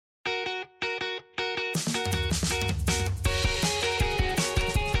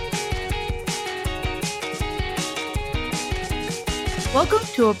Welcome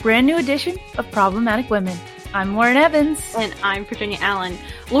to a brand new edition of Problematic Women. I'm Lauren Evans. And I'm Virginia Allen.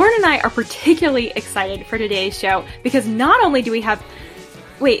 Lauren and I are particularly excited for today's show because not only do we have...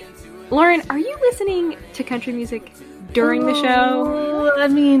 Wait, Lauren, are you listening to country music during the show? I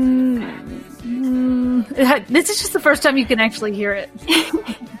mean, this is just the first time you can actually hear it.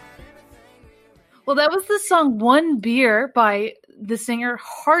 Well, that was the song One Beer by the singer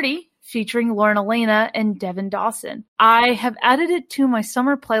Hardy, featuring Lauren Elena and Devin Dawson. I have added it to my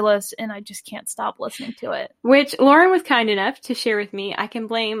summer playlist, and I just can't stop listening to it. Which Lauren was kind enough to share with me. I can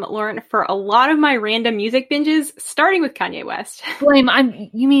blame Lauren for a lot of my random music binges, starting with Kanye West. Blame?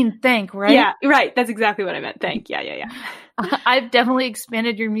 You mean thank, right? Yeah, right. That's exactly what I meant. Thank. Yeah. I've definitely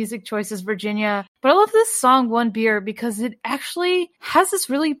expanded your music choices, Virginia. But I love this song, One Beer, because it actually has this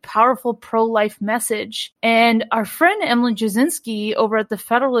really powerful pro-life message. And our friend Emily Jasinski over at The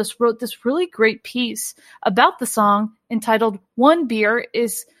Federalist wrote this really great piece about the song entitled One Beer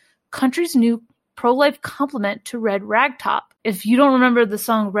is country's new pro-life complement to Red Ragtop. If you don't remember the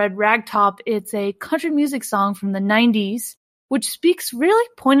song Red Ragtop, it's a country music song from the 90s, which speaks really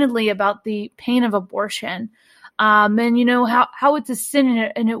pointedly about the pain of abortion. And you know, how it's a sin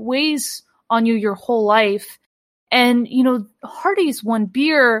and it weighs on you your whole life. And, you know, Hardy's One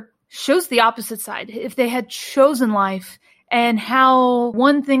Beer shows the opposite side. If they had chosen life and how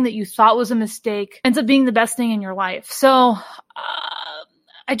one thing that you thought was a mistake ends up being the best thing in your life. So,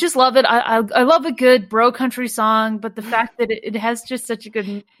 I just love it. I love a good bro country song, but the fact that it has just such a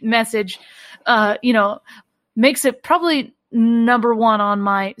good message, you know, makes it probably number one on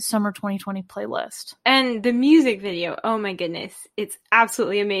my summer 2020 playlist. And the music video, oh my goodness, it's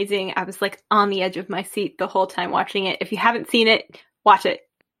absolutely amazing. I was like on the edge of my seat the whole time watching it. If you haven't seen it, watch it.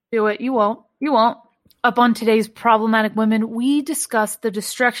 Do it. You won't. Up on today's Problematic Women, we discuss the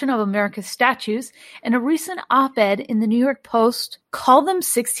destruction of America's statues and a recent op-ed in the New York Post called them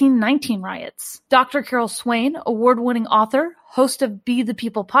 1619 riots. Dr. Carol Swain, award-winning author, host of Be the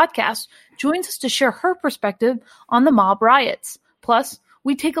People podcast, joins us to share her perspective on the mob riots. Plus,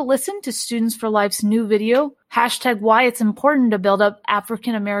 we take a listen to Students for Life's new video, #Why It's Important to Build Up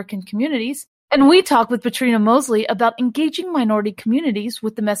African American Communities, and we talk with Patrina Mosley about engaging minority communities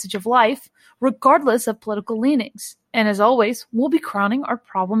with the message of life, regardless of political leanings. And as always, we'll be crowning our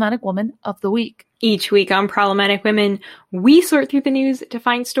Problematic Woman of the Week. Each week on Problematic Women, we sort through the news to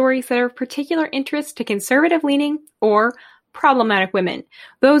find stories that are of particular interest to conservative-leaning or problematic women,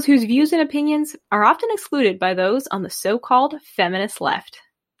 those whose views and opinions are often excluded by those on the so-called feminist left.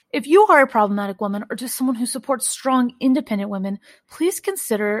 If you are a problematic woman or just someone who supports strong, independent women, please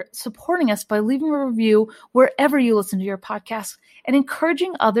consider supporting us by leaving a review wherever you listen to your podcast and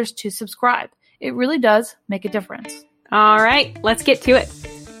encouraging others to subscribe. It really does make a difference. All right, let's get to it.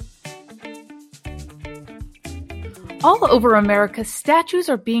 All over America, statues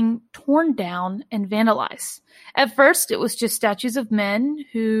are being torn down and vandalized. At first, it was just statues of men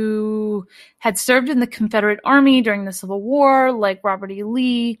who had served in the Confederate Army during the Civil War, like Robert E.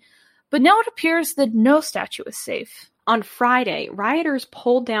 Lee, but now it appears that no statue is safe. On Friday, rioters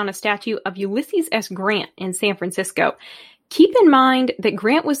pulled down a statue of Ulysses S. Grant in San Francisco. Keep in mind that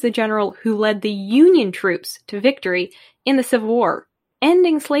Grant was the general who led the Union troops to victory in the Civil War,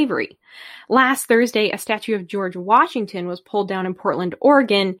 ending slavery. Last Thursday, a statue of George Washington was pulled down in Portland,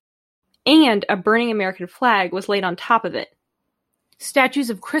 Oregon, and a burning American flag was laid on top of it. Statues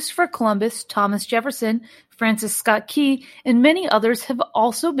of Christopher Columbus, Thomas Jefferson, Francis Scott Key, and many others have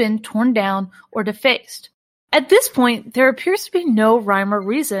also been torn down or defaced. At this point, there appears to be no rhyme or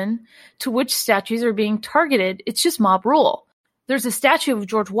reason to which statues are being targeted. It's just mob rule. There's a statue of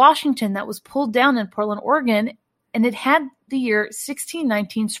George Washington that was pulled down in Portland, Oregon, and it had the year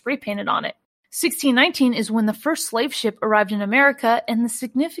 1619 spray painted on it. 1619 is when the first slave ship arrived in America, and the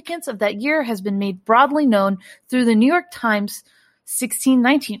significance of that year has been made broadly known through the New York Times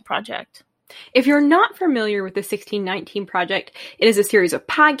 1619 Project. If you're not familiar with the 1619 Project, it is a series of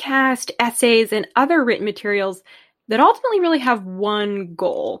podcasts, essays, and other written materials that ultimately really have one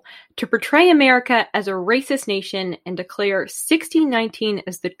goal: to portray America as a racist nation and declare 1619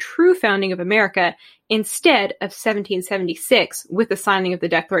 as the true founding of America instead of 1776 with the signing of the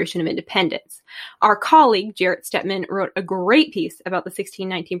Declaration of Independence. Our colleague, Jarrett Stepman, wrote a great piece about the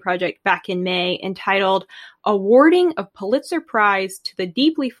 1619 Project back in May entitled "Awarding of Pulitzer Prize to the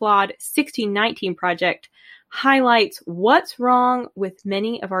Deeply Flawed 1619 Project," highlights what's wrong with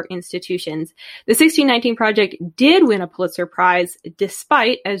many of our institutions. The 1619 Project did win a Pulitzer Prize,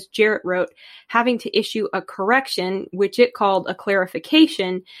 despite, as Jarrett wrote, having to issue a correction, which it called a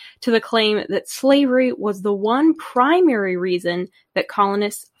clarification, to the claim that slavery was the one primary reason that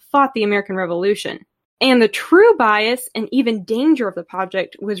colonists fought the American Revolution. And the true bias and even danger of the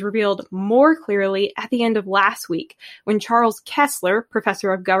project was revealed more clearly at the end of last week when Charles Kessler,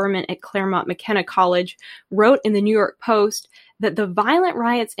 professor of government at Claremont McKenna College, wrote in the New York Post that the violent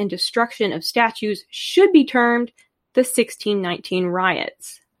riots and destruction of statues should be termed the 1619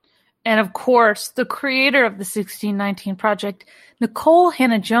 riots. And of course, the creator of the 1619 Project, Nikole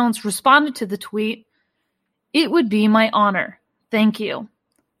Hannah-Jones, responded to the tweet, "It would be my honor. Thank you."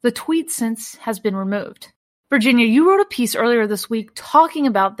 The tweet since has been removed. Virginia, you wrote a piece earlier this week talking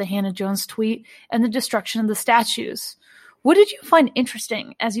about the Hannah-Jones tweet and the destruction of the statues. What did you find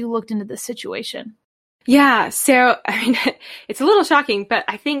interesting as you looked into this situation? Yeah, so, it's a little shocking, but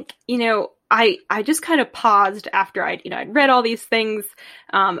I think, I just kind of paused after I'd read all these things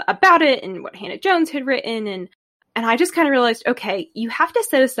about it and what Hannah-Jones had written, and I just kind of realized, okay, you have to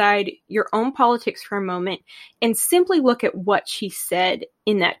set aside your own politics for a moment and simply look at what she said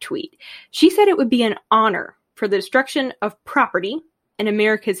in that tweet. She said it would be an honor for the destruction of property in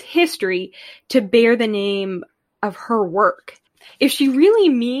America's history to bear the name of her work. If she really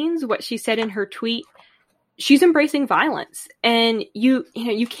means what she said in her tweet, she's embracing violence, and you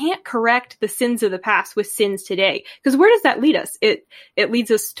can't correct the sins of the past with sins today. Because where does that lead us? It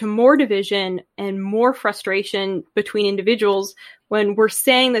leads us to more division and more frustration between individuals when we're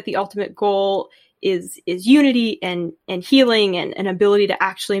saying that the ultimate goal is unity and healing and an ability to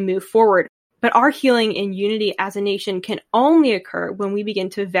actually move forward. But our healing and unity as a nation can only occur when we begin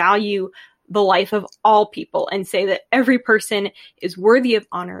to value the life of all people and say that every person is worthy of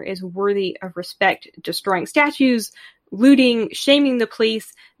honor, is worthy of respect. Destroying statues, looting, shaming the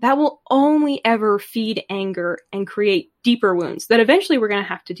police, that will only ever feed anger and create deeper wounds that eventually we're going to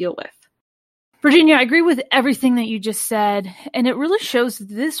have to deal with. Virginia, I agree with everything that you just said, and it really shows that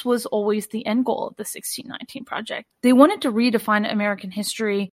this was always the end goal of the 1619 Project. They wanted to redefine American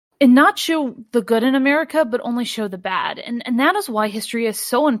history and not show the good in America, but only show the bad. And that is why history is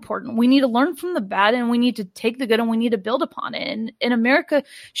so important. We need to learn from the bad, and we need to take the good, and we need to build upon it. And America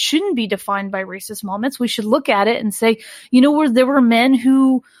shouldn't be defined by racist moments. We should look at it and say, there were men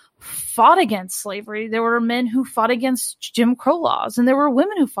who fought against slavery. There were men who fought against Jim Crow laws, and there were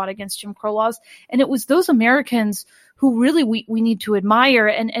women who fought against Jim Crow laws. And it was those Americans who really we need to admire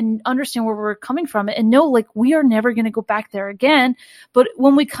and understand where we're coming from and know, we are never going to go back there again. But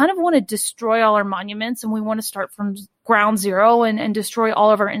when we kind of want to destroy all our monuments and we want to start from ground zero and destroy all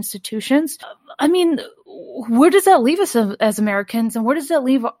of our institutions, where does that leave us as Americans, and where does that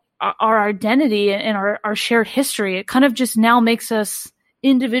leave our identity and our shared history? It kind of just now makes us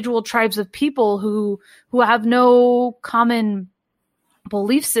individual tribes of people who have no common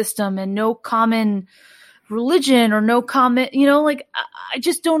belief system and no common religion or no common, I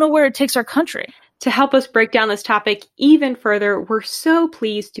just don't know where it takes our country. To help us break down this topic even further, we're so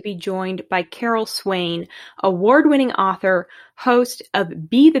pleased to be joined by Carol Swain, award-winning author, host of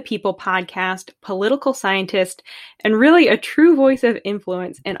Be the People podcast, political scientist, and really a true voice of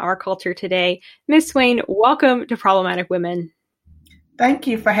influence in our culture today. Ms. Swain, welcome to Problematic Women. Thank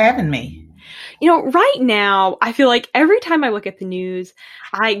you for having me. Right now, I feel like every time I look at the news,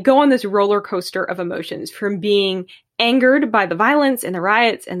 I go on this roller coaster of emotions, from being angered by the violence and the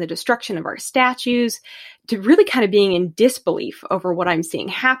riots and the destruction of our statues to really kind of being in disbelief over what I'm seeing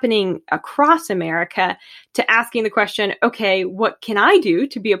happening across America, to asking the question, okay, what can I do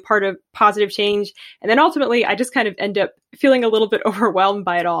to be a part of positive change? And then ultimately, I just kind of end up feeling a little bit overwhelmed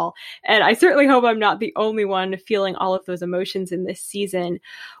by it all. And I certainly hope I'm not the only one feeling all of those emotions in this season.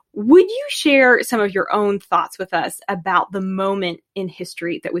 Would you share some of your own thoughts with us about the moment in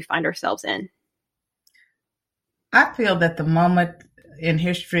history that we find ourselves in? I feel that the moment in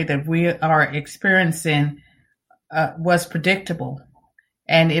history that we are experiencing was predictable.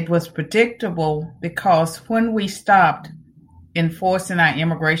 And it was predictable because when we stopped enforcing our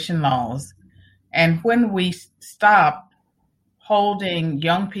immigration laws, and when we stopped holding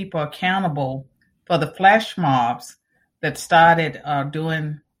young people accountable for the flash mobs that started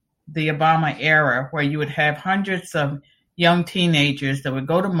during the Obama era, where you would have hundreds of young teenagers that would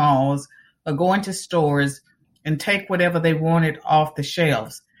go to malls or go into stores and take whatever they wanted off the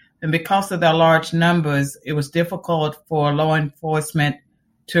shelves. And because of their large numbers, it was difficult for law enforcement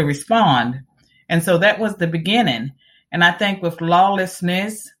to respond. And so that was the beginning. And I think with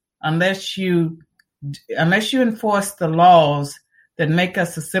lawlessness, unless you enforce the laws that make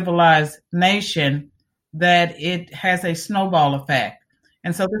us a civilized nation, that it has a snowball effect.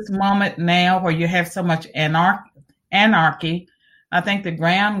 And so this moment now where you have so much anarchy, I think the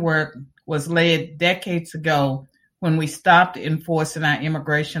groundwork was laid decades ago when we stopped enforcing our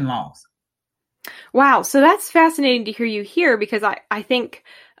immigration laws. Wow. So that's fascinating to hear you here, because I think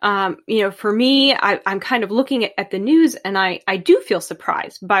For me, I'm kind of looking at the news and I do feel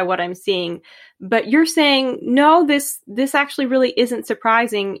surprised by what I'm seeing. But you're saying, no, this actually really isn't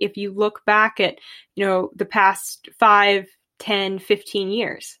surprising if you look back at, the past 5, 10, 15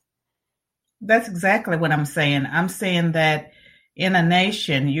 years. That's exactly what I'm saying. I'm saying that in a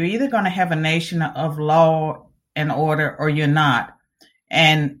nation, you're either going to have a nation of law and order or you're not.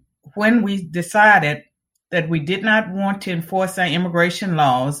 And when we decided that we did not want to enforce our immigration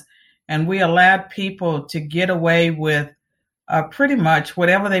laws and we allowed people to get away with pretty much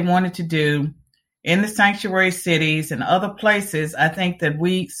whatever they wanted to do in the sanctuary cities and other places, I think that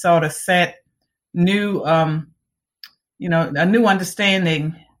we sort of set new, a new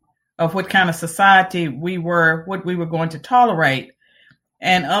understanding of what kind of society we were, what we were going to tolerate,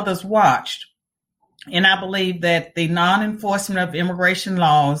 and others watched. And I believe that the non-enforcement of immigration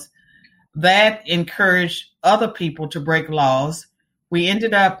laws, that encouraged other people to break laws. We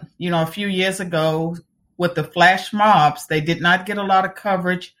ended up, a few years ago with the flash mobs. They did not get a lot of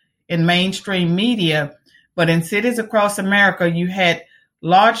coverage in mainstream media, but in cities across America, you had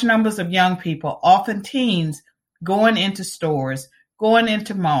large numbers of young people, often teens, going into stores, going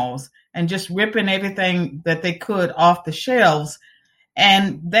into malls, and just ripping everything that they could off the shelves.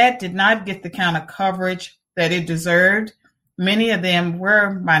 And that did not get the kind of coverage that it deserved. Many of them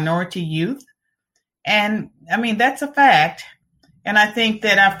were minority youth. And I mean, that's a fact. And I think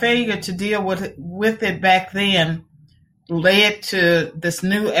that our failure to deal with it back then led to this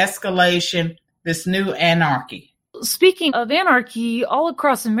new escalation, this new anarchy. Speaking of anarchy, all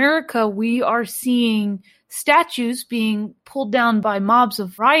across America, we are seeing statues being pulled down by mobs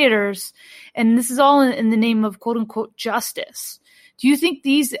of rioters. And this is all in the name of quote unquote justice. Do you think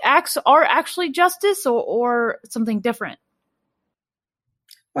these acts are actually justice or something different?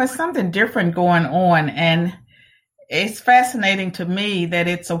 Well, it's something different going on. And it's fascinating to me that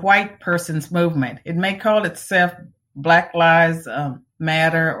it's a white person's movement. It may call itself Black Lives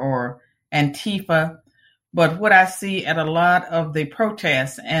Matter or Antifa. But what I see at a lot of the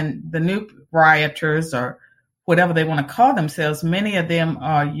protests and the new rioters or whatever they want to call themselves, many of them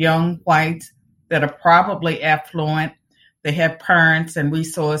are young whites that are probably affluent. They have parents and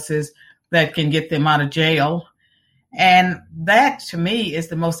resources that can get them out of jail. And that, to me, is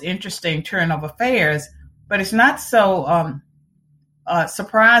the most interesting turn of affairs. But it's not so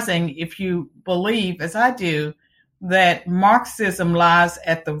surprising if you believe, as I do, that Marxism lies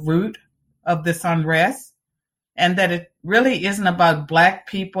at the root of this unrest and that it really isn't about Black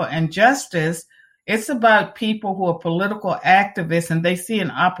people and justice. It's about people who are political activists and they see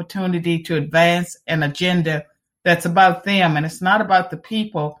an opportunity to advance an agenda that's about them. And it's not about the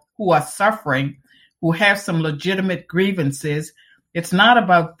people who are suffering, who have some legitimate grievances. It's not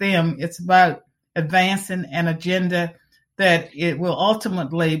about them. It's about advancing an agenda that it will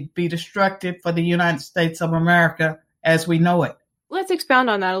ultimately be destructive for the United States of America as we know it. Let's expound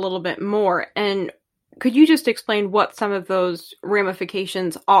on that a little bit more. And could you just explain what some of those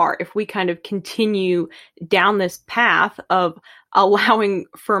ramifications are if we kind of continue down this path of allowing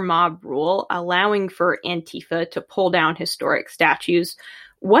for mob rule, allowing for Antifa to pull down historic statues?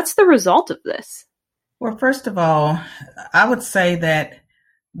 What's the result of this? Well, first of all, I would say that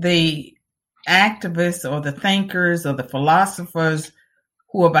the activists or the thinkers or the philosophers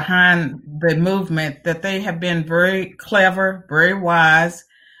who are behind the movement, that they have been very clever, very wise,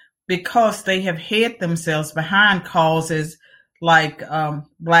 because they have hid themselves behind causes like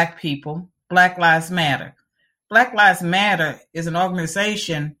Black people, Black Lives Matter. Black Lives Matter is an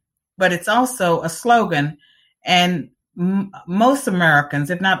organization, but it's also a slogan. And most Americans,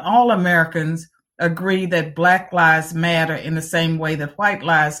 if not all Americans, agree that Black lives matter in the same way that white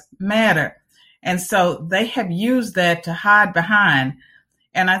lives matter. And so they have used that to hide behind.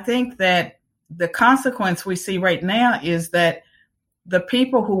 And I think that the consequence we see right now is that the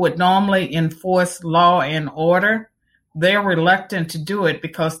people who would normally enforce law and order, they're reluctant to do it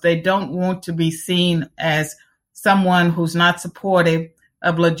because they don't want to be seen as someone who's not supportive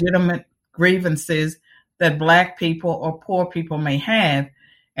of legitimate grievances that Black people or poor people may have.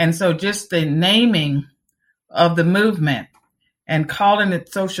 And so just the naming of the movement and calling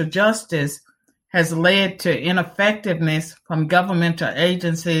it social justice has led to ineffectiveness from governmental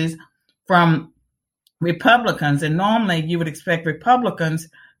agencies, from Republicans. And normally you would expect Republicans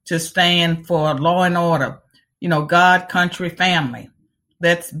to stand for law and order, God, country, family.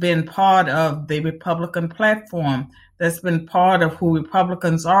 That's been part of the Republican platform. That's been part of who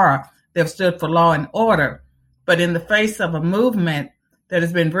Republicans are. They've stood for law and order. But in the face of a movement that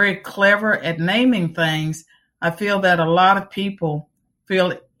has been very clever at naming things, I feel that a lot of people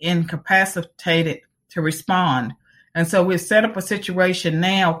feel incapacitated to respond. And so we've set up a situation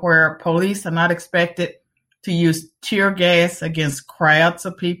now where police are not expected to use tear gas against crowds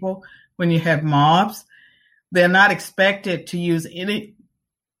of people when you have mobs. They're not expected to use any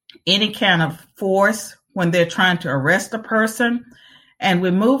kind of force when they're trying to arrest a person. And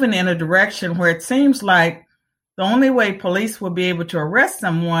we're moving in a direction where it seems like the only way police will be able to arrest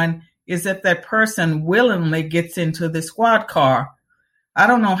someone is if that person willingly gets into the squad car. I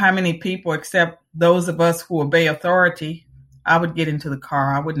don't know how many people, except those of us who obey authority, I would get into the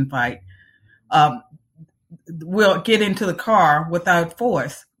car. I wouldn't fight. Will get into the car without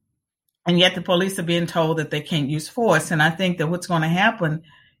force. And yet the police are being told that they can't use force. And I think that what's going to happen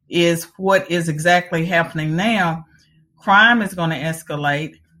is what is exactly happening now. Crime is going to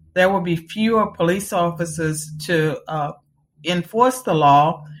escalate. There will be fewer police officers to enforce the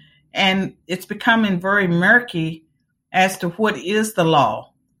law. And it's becoming very murky as to what is the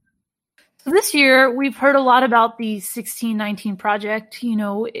law. So this year, we've heard a lot about the 1619 Project. You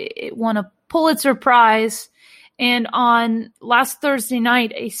know, it won a Pulitzer Prize. And on last Thursday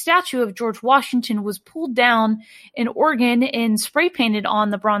night, a statue of George Washington was pulled down in Oregon and spray painted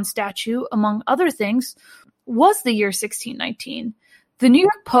on the bronze statue, among other things, was the year 1619. The New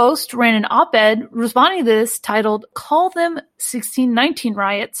York Post ran an op-ed responding to this titled, "Call Them 1619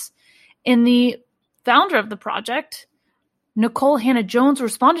 Riots." And the founder of the project, Nicole Hannah-Jones,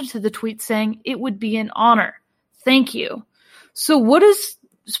 responded to the tweet saying, "It would be an honor. Thank you." So what does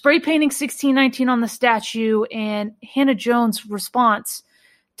spray painting 1619 on the statue and Hannah-Jones' response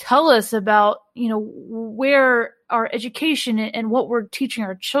tell us about, you know, where our education and what we're teaching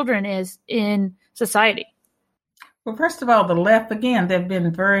our children is in society? Well, first of all, the left, again, they've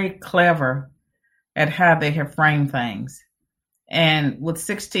been very clever at how they have framed things. And with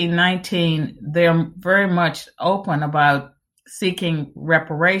 1619, they're very much open about seeking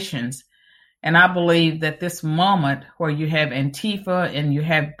reparations. And I believe that this moment where you have Antifa and you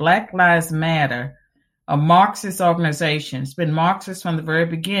have Black Lives Matter, a Marxist organization, it's been Marxist from the very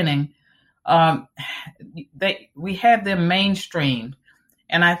beginning, we have them mainstreamed.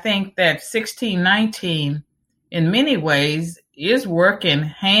 And I think that 1619, in many ways, is working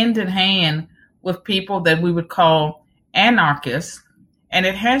hand in hand with people that we would call anarchists. And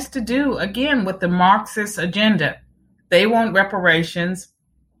it has to do, again, with the Marxist agenda. They want reparations.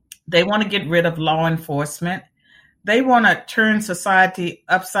 They want to get rid of law enforcement. They want to turn society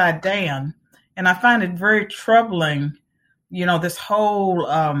upside down. And I find it very troubling, you know, this whole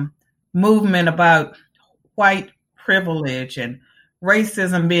movement about white privilege and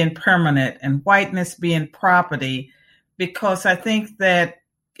racism being permanent and whiteness being property, because I think that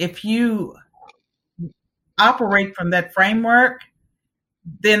if you operate from that framework,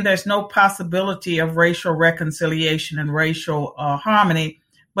 then there's no possibility of racial reconciliation and racial harmony.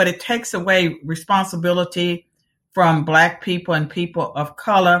 But it takes away responsibility from Black people and people of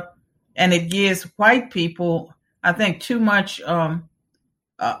color, and it gives white people, I think, too much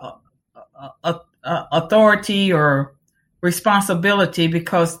authority or responsibility,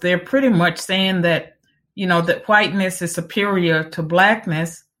 because they're pretty much saying that, you know, that whiteness is superior to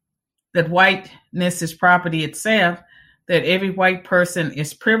Blackness, that whiteness is property itself, that every white person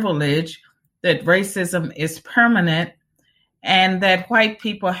is privileged, that racism is permanent, and that white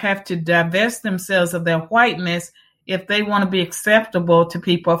people have to divest themselves of their whiteness if they want to be acceptable to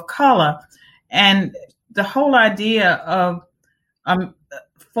people of color. And the whole idea of,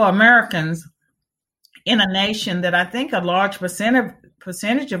 for Americans in a nation that I think a large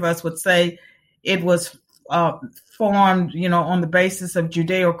percentage of us would say it was formed, you know, on the basis of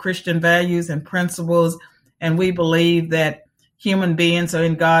Judeo-Christian values and principles. And we believe that human beings are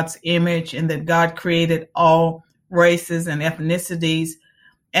in God's image and that God created all races and ethnicities,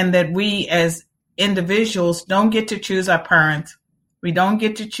 and that we as individuals don't get to choose our parents. We don't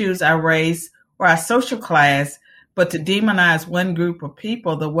get to choose our race or our social class, but to demonize one group of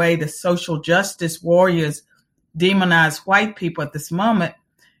people the way the social justice warriors demonize white people at this moment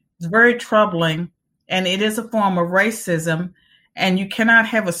is very troubling. And it is a form of racism. And you cannot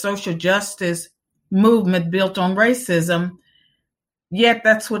have a social justice movement built on racism. Yet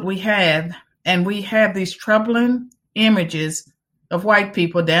that's what we have. And we have these troubling images of white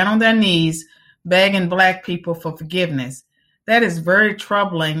people down on their knees begging Black people for forgiveness. That is very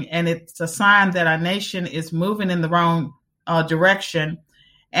troubling, and it's a sign that our nation is moving in the wrong direction.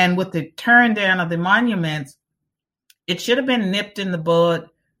 And with the turn down of the monuments, it should have been nipped in the bud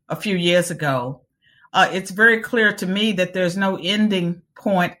a few years ago. It's very clear to me that there's no ending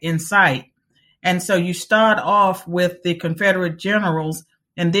point in sight. And so you start off with the Confederate generals,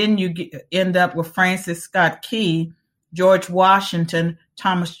 and then you end up with Francis Scott Key, George Washington,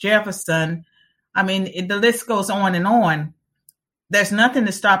 Thomas Jefferson, I mean, the list goes on and on. There's nothing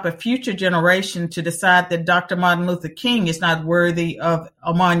to stop a future generation to decide that Dr. Martin Luther King is not worthy of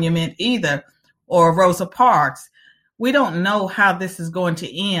a monument either, or Rosa Parks. We don't know how this is going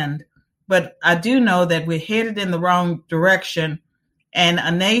to end, but I do know that we're headed in the wrong direction, and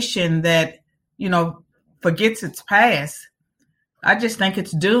a nation that, forgets its past, I just think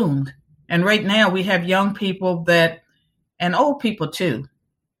it's doomed. And right now we have young people and old people too.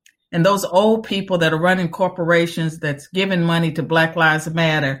 And those old people that are running corporations that's giving money to Black Lives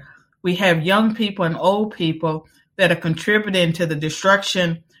Matter. We have young people and old people that are contributing to the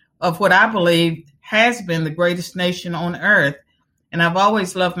destruction of what I believe has been the greatest nation on earth. And I've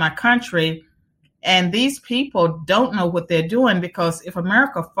always loved my country. And these people don't know what they're doing, because if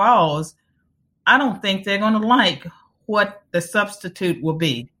America falls, I don't think they're going to like what the substitute will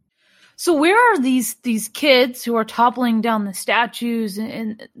be. So where are these kids who are toppling down the statues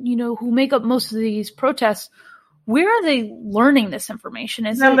and who make up most of these protests? Where are they learning this information?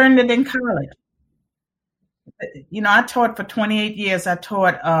 I learned it in college. I taught for 28 years. I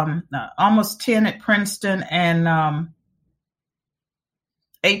taught almost 10 at Princeton and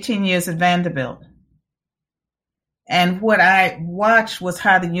 18 years at Vanderbilt. And what I watched was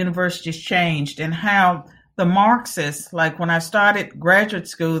how the universities changed and how the Marxists, like when I started graduate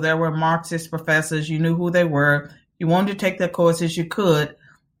school, there were Marxist professors. You knew who they were. You wanted to take their courses, you could,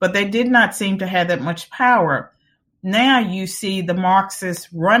 but they did not seem to have that much power. Now you see the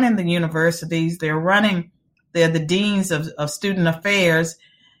Marxists running the universities. They're the deans of student affairs.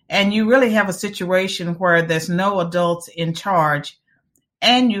 And you really have a situation where there's no adults in charge.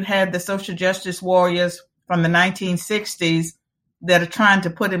 And you have the social justice warriors from the 1960s that are trying to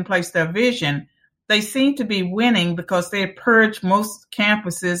put in place their vision. They seem to be winning because they purged most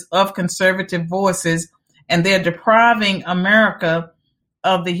campuses of conservative voices, and they're depriving America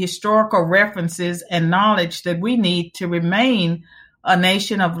of the historical references and knowledge that we need to remain a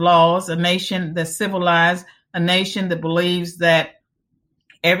nation of laws, a nation that's civilized, a nation that believes that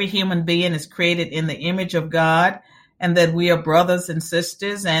every human being is created in the image of God, and that we are brothers and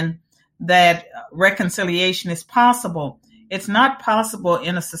sisters, and that reconciliation is possible. It's not possible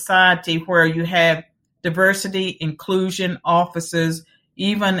in a society where you have diversity, inclusion officers,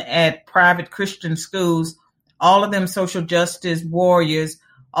 even at private Christian schools, all of them social justice warriors,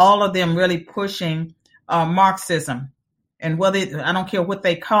 all of them really pushing Marxism. And I don't care what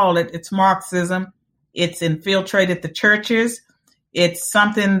they call it, it's Marxism. It's infiltrated the churches. It's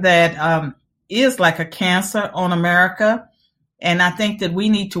something that is like a cancer on America. And I think that we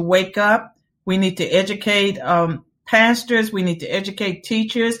need to wake up. We need to educate pastors. We need to educate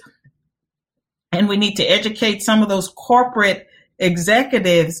teachers. And we need to educate some of those corporate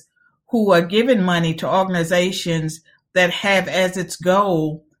executives who are giving money to organizations that have as its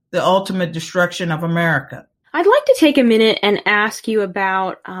goal the ultimate destruction of America. I'd like to take a minute and ask you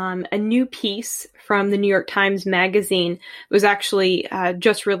about a new piece from the New York Times Magazine. It was actually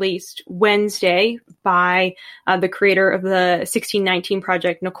just released Wednesday by the creator of the 1619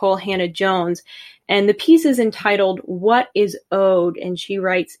 Project, Nikole Hannah-Jones. And the piece is entitled, "What is Owed?" And she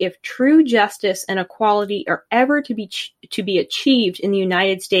writes, "If true justice and equality are ever to be achieved in the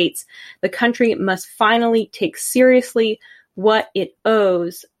United States, the country must finally take seriously what it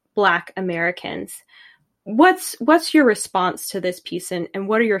owes Black Americans." What's your response to this piece, and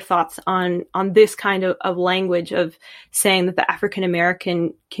what are your thoughts on this kind of language of saying that the African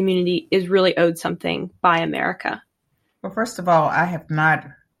American community is really owed something by America? Well, first of all, I have not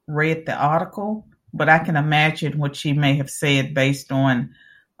read the article, but I can imagine what she may have said based on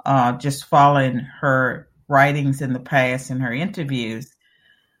just following her writings in the past and her interviews.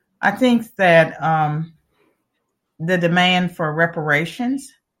 I think that the demand for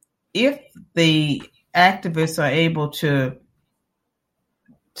reparations, if the activists are able to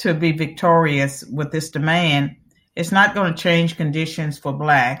be victorious with this demand, it's not going to change conditions for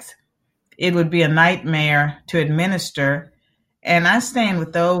Blacks. It would be a nightmare to administer. And I stand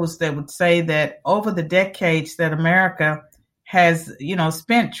with those that would say that over the decades that America has,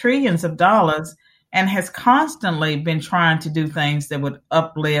 spent trillions of dollars and has constantly been trying to do things that would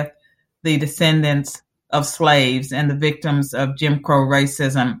uplift the descendants of slaves and the victims of Jim Crow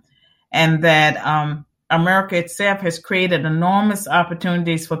racism. And that America itself has created enormous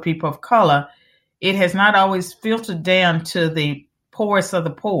opportunities for people of color. It has not always filtered down to the poorest of the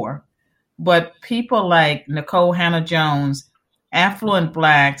poor, but people like Nikole Hannah-Jones, affluent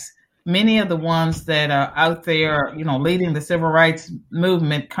Blacks, many of the ones that are out there, leading the civil rights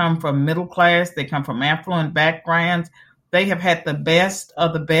movement come from middle class. They come from affluent backgrounds. They have had the best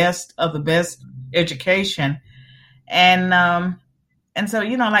of the best of the best education. And so,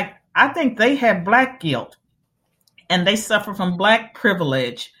 I think they have Black guilt, and they suffer from Black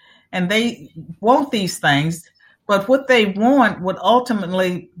privilege, and they want these things, but what they want would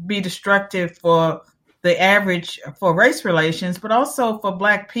ultimately be destructive for the average, for race relations, but also for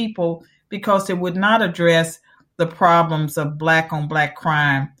Black people, because it would not address the problems of Black on Black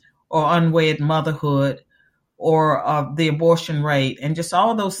crime or unwed motherhood or the abortion rate, and just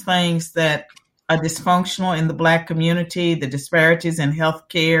all those things that are dysfunctional in the Black community, the disparities in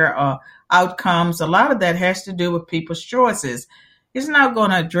healthcare outcomes. A lot of that has to do with people's choices. It's not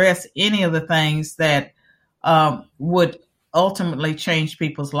going to address any of the things that would ultimately change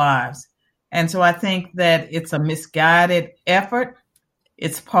people's lives. And so I think that it's a misguided effort.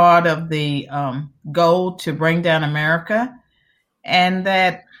 It's part of the goal to bring down America, and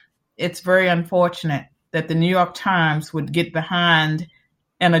that it's very unfortunate that the New York Times would get behind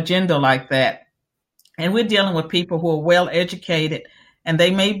an agenda like that. And we're dealing with people who are well educated, and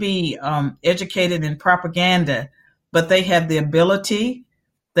they may be educated in propaganda, but they have the ability,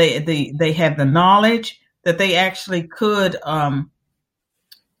 they have the knowledge that they actually could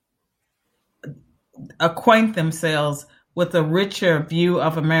acquaint themselves with a richer view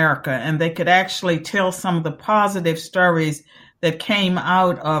of America, and they could actually tell some of the positive stories that came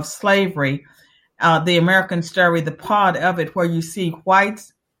out of slavery, the American story, the part of it where you see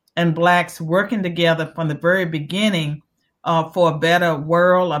whites and Blacks working together from the very beginning for a better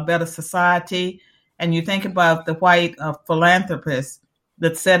world, a better society. And you think about the white philanthropists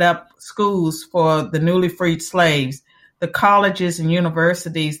that set up schools for the newly freed slaves, the colleges and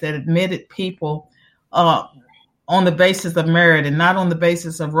universities that admitted people on the basis of merit and not on the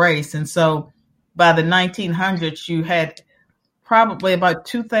basis of race. And so by the 1900s, you had probably about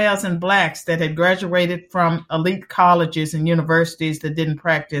 2,000 Blacks that had graduated from elite colleges and universities that didn't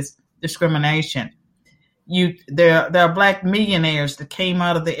practice discrimination. There are Black millionaires that came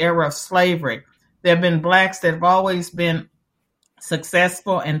out of the era of slavery. There have been Blacks that have always been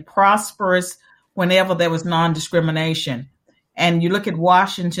successful and prosperous whenever there was non-discrimination. And you look at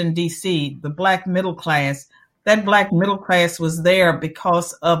Washington, D.C., the Black middle class, that Black middle class was there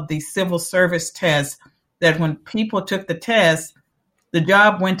because of the civil service test, that when people took the test, the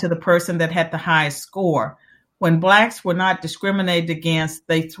job went to the person that had the highest score. When Blacks were not discriminated against,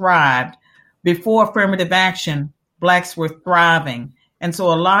 they thrived. Before affirmative action, Blacks were thriving. And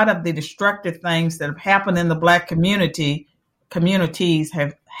so a lot of the destructive things that have happened in the Black communities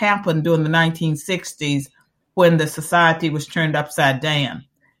have happened during the 1960s when the society was turned upside down.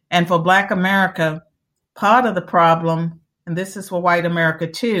 And for Black America, part of the problem, and this is for white America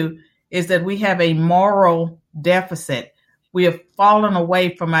too, is that we have a moral deficit. We have fallen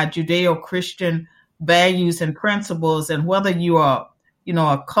away from our Judeo-Christian values and principles. And whether you are,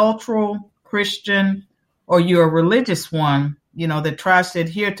 a cultural Christian or you're a religious one, that tries to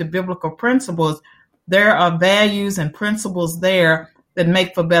adhere to biblical principles, there are values and principles there that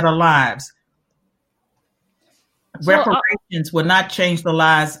make for better lives. So, reparations would not change the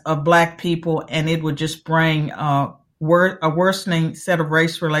lives of Black people, and it would just bring a worsening set of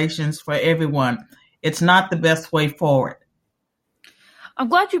race relations for everyone. It's not the best way forward. I'm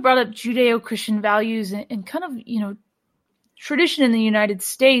glad you brought up Judeo-Christian values and kind of, tradition in the United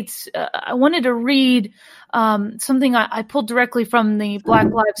States. I wanted to read something I pulled directly from the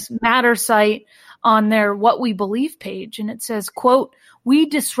Black Lives Matter site on their What We Believe page. And it says, quote, "We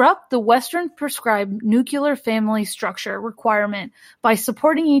disrupt the Western prescribed nuclear family structure requirement by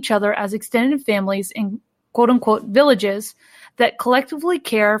supporting each other as extended families in quote unquote villages that collectively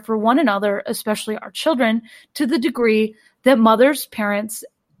care for one another, especially our children, to the degree that mothers, parents,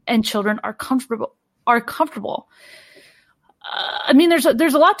 and children are comfortable.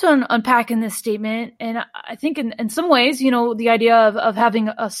 There's a lot to unpack in this statement. And I think in some ways, the idea of having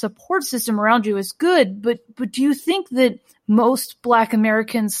a support system around you is good. But do you think that most Black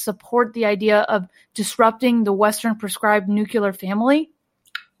Americans support the idea of disrupting the Western prescribed nuclear family?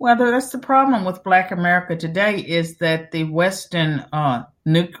 Well, that's the problem with Black America today, is that the Western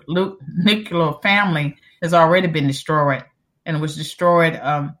nuclear family has already been destroyed, and it was destroyed.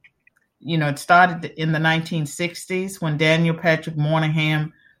 It started in the 1960s when Daniel Patrick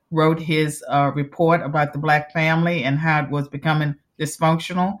Moynihan wrote his report about the Black family and how it was becoming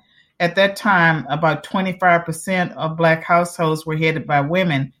dysfunctional. At that time, about 25% of Black households were headed by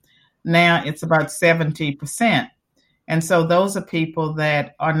women. Now it's about 70%. And so those are people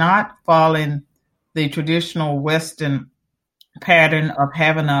that are not following the traditional Western pattern of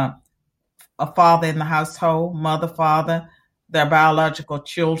having a father in the household, mother, father, their biological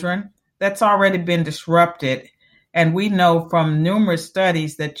children. That's already been disrupted. And we know from numerous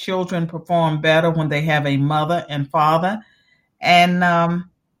studies that children perform better when they have a mother and father. And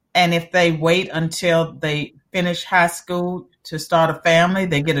And if they wait until they finish high school to start a family,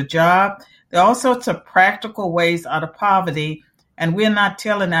 they get a job. There are all sorts of practical ways out of poverty. And we're not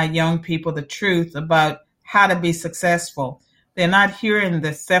telling our young people the truth about how to be successful. They're not hearing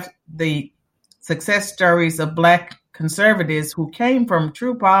the success stories of Black conservatives who came from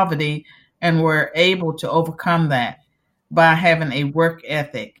true poverty and were able to overcome that by having a work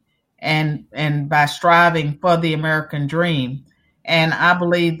ethic and by striving for the American dream. And I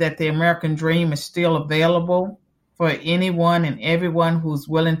believe that the American dream is still available for anyone and everyone who's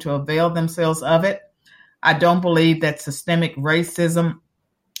willing to avail themselves of it. I don't believe that systemic racism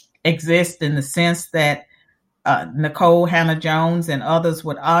exists in the sense that Nicole Hannah-Jones and others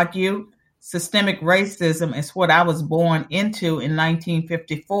would argue. Systemic racism is what I was born into in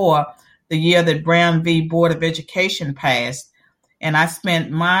 1954, the year that Brown v. Board of Education passed. And I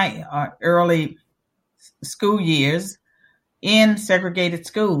spent my early school years in segregated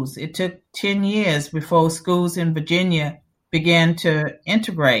schools. It took 10 years before schools in Virginia began to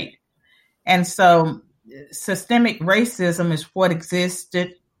integrate. And so systemic racism is what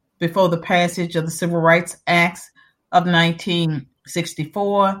existed before the passage of the Civil Rights Acts of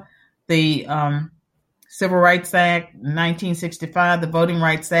 1964, the Civil Rights Act 1965, the Voting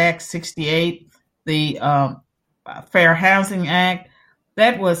Rights Act 68, the Fair Housing Act.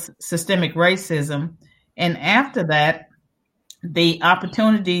 That was systemic racism. And after that, the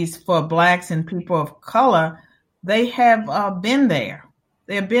opportunities for Blacks and people of color, they have been there.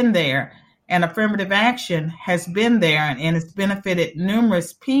 They've been there. And affirmative action has been there, and it's benefited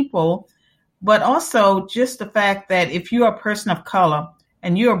numerous people. But also just the fact that if you're a person of color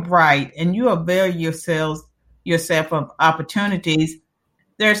and you're bright and you avail yourself of opportunities,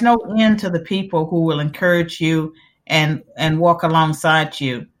 there's no end to the people who will encourage you and walk alongside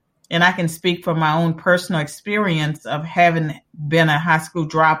you. And I can speak from my own personal experience of having been a high school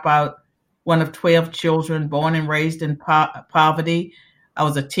dropout, one of 12 children born and raised in poverty. I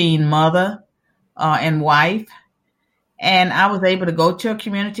was a teen mother and wife, and I was able to go to a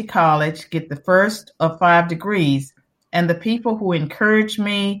community college, get the first of 5 degrees. And the people who encouraged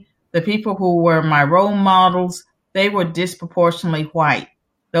me, the people who were my role models, they were disproportionately white.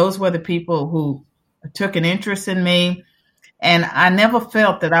 Those were the people who took an interest in me. And I never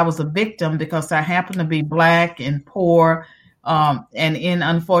felt that I was a victim because I happened to be Black and poor and in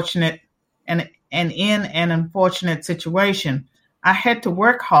an unfortunate situation. I had to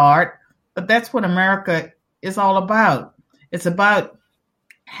work hard, but that's what America is all about. It's about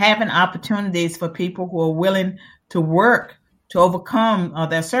having opportunities for people who are willing to work to overcome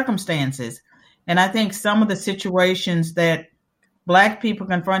their circumstances. And I think some of the situations that Black people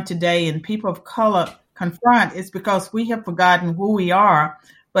confront today and people of color confront is because we have forgotten who we are,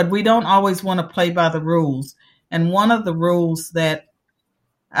 but we don't always want to play by the rules. And one of the rules that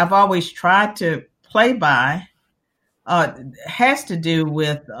I've always tried to play by has to do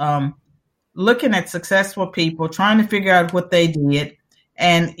with looking at successful people, trying to figure out what they did,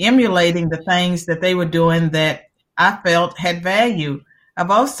 and emulating the things that they were doing that I felt had value.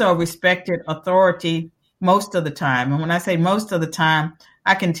 I've also respected authority most of the time. And when I say most of the time,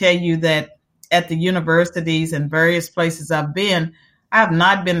 I can tell you that at the universities and various places I've been, I have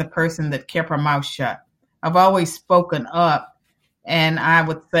not been the person that kept her mouth shut. I've always spoken up. And I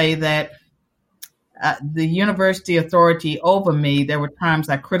would say that the university authority over me, there were times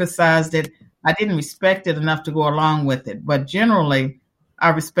I criticized it. I didn't respect it enough to go along with it. But generally, I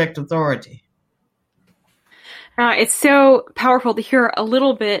respect authority. It's so powerful to hear a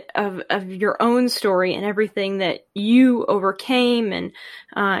little bit of your own story and everything that you overcame, and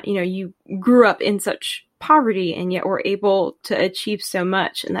you grew up in such poverty and yet were able to achieve so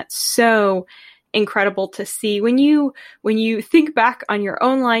much, and that's so incredible to see. When you think back on your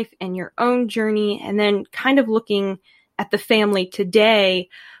own life and your own journey, and then kind of looking at the family today,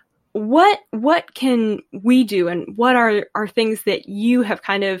 what can we do, and what are things that you have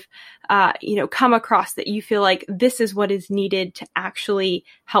kind of come across that you feel like this is what is needed to actually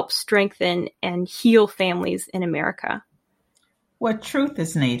help strengthen and heal families in America? Well, truth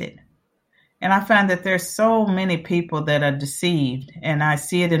is needed. And I find that there's so many people that are deceived, and I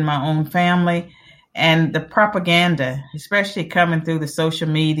see it in my own family. And the propaganda, especially coming through the social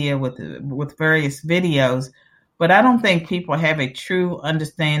media with various videos, but I don't think people have a true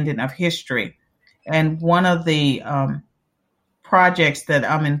understanding of history. And one of the projects that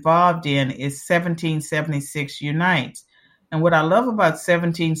I'm involved in is 1776 Unites. And what I love about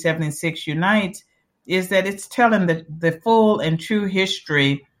 1776 Unites is that it's telling the full and true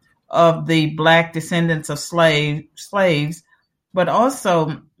history of the Black descendants of slaves, but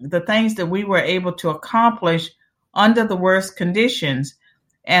also the things that we were able to accomplish under the worst conditions.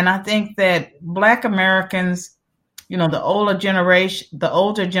 And I think that Black Americans, the older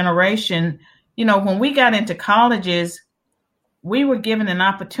generation, when we got into colleges, we were given an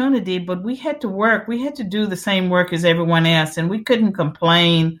opportunity, but we had to work. We had to do the same work as everyone else, and we couldn't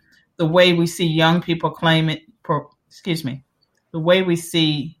complain the way we see young people the way we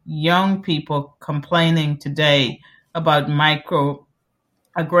see young people complaining today about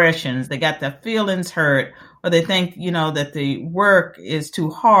microaggressions. They got their feelings hurt, or they think, that the work is too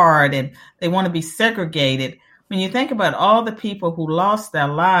hard and they want to be segregated. When you think about all the people who lost their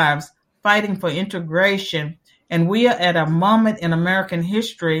lives fighting for integration, and we are at a moment in American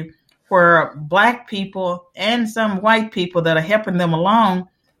history where Black people and some white people that are helping them along,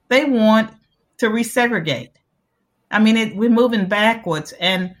 they want to resegregate. I mean, we're moving backwards.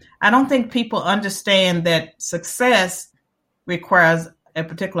 And I don't think people understand that success requires a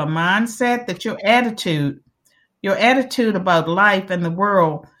particular mindset, that your attitude about life and the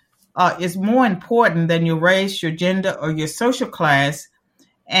world is more important than your race, your gender, or your social class.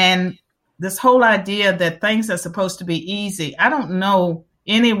 And this whole idea that things are supposed to be easy, I don't know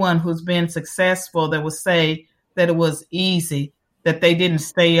anyone who's been successful that would say that it was easy, that they didn't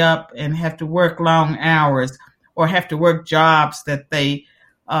stay up and have to work long hours or have to work jobs that they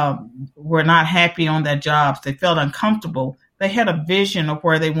were not happy on their jobs. They felt uncomfortable. They had a vision of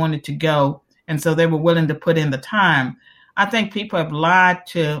where they wanted to go, and so they were willing to put in the time. I think people have lied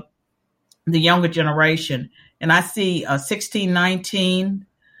to the younger generation, and I see 1619.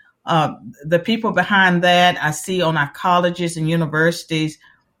 The people behind that, I see on our colleges and universities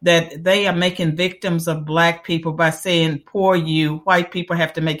that they are making victims of Black people by saying, poor you, white people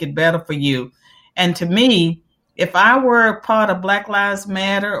have to make it better for you. And to me, if I were part of Black Lives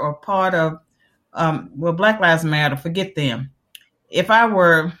Matter or part of, Black Lives Matter, forget them. If I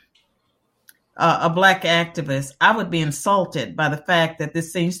were a Black activist, I would be insulted by the fact that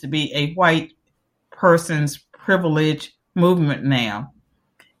this seems to be a white person's privilege movement now.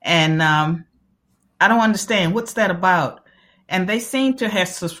 And I don't understand, what's that about? And they seem to have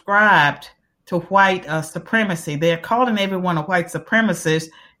subscribed to white supremacy. They're calling everyone a white supremacist,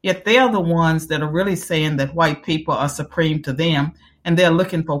 yet they're the ones that are really saying that white people are supreme to them, and they're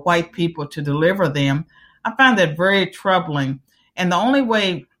looking for white people to deliver them. I find that very troubling. And the only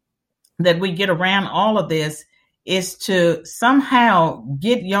way that we get around all of this is to somehow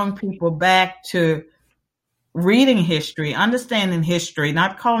get young people back to reading history, understanding history,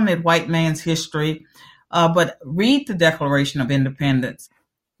 not calling it white man's history, but read the Declaration of Independence,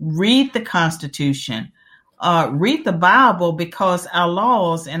 read the Constitution, read the Bible, because our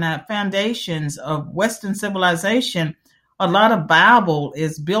laws and our foundations of Western civilization, a lot of Bible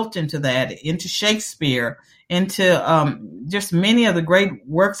is built into that, into Shakespeare, into just many of the great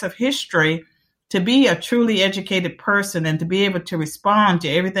works of history. To be a truly educated person and to be able to respond to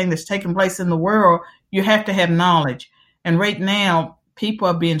everything that's taking place in the world, you have to have knowledge. And right now, people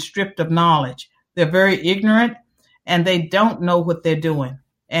are being stripped of knowledge. They're very ignorant and they don't know what they're doing.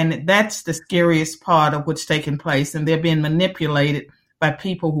 And that's the scariest part of what's taking place. And they're being manipulated by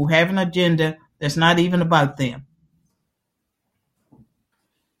people who have an agenda that's not even about them.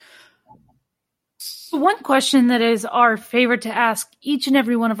 One question that is our favorite to ask each and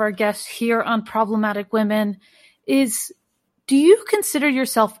every one of our guests here on Problematic Women is, do you consider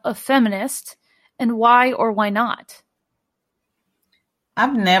yourself a feminist, and why or why not?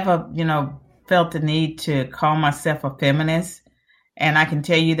 I've never, felt the need to call myself a feminist. And I can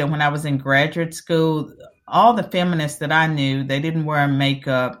tell you that when I was in graduate school, all the feminists that I knew, they didn't wear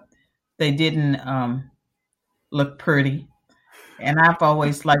makeup. They didn't look pretty. And I've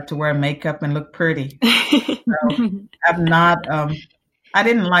always liked to wear makeup and look pretty. So I'm not, I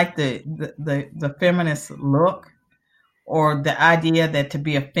didn't like the feminist look, or the idea that to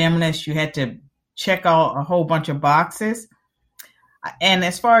be a feminist, you had to check out a whole bunch of boxes. And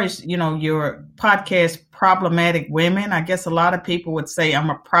as far as, your podcast, Problematic Women, I guess a lot of people would say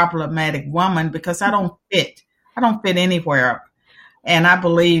I'm a problematic woman because I don't fit. I don't fit anywhere. And I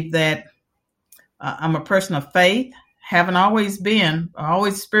believe that I'm a person of faith. Haven't always been,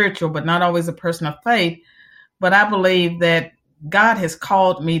 always spiritual, but not always a person of faith. But I believe that God has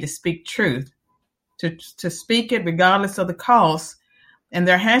called me to speak truth, to speak it regardless of the cost. And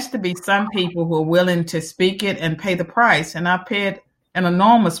there has to be some people who are willing to speak it and pay the price. And I paid an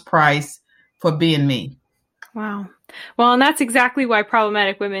enormous price for being me. Wow. Well, and that's exactly why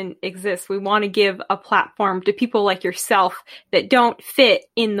Problematic Women exists. We want to give a platform to people like yourself that don't fit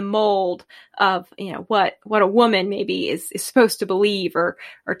in the mold of, what a woman maybe is supposed to believe or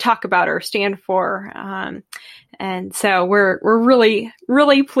talk about or stand for. And so we're really,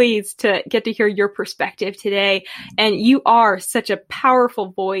 really pleased to get to hear your perspective today. And you are such a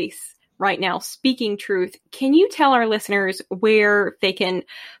powerful voice right now, speaking truth. Can you tell our listeners where they can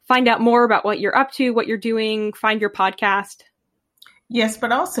find out more about what you're up to, what you're doing, find your podcast? Yes,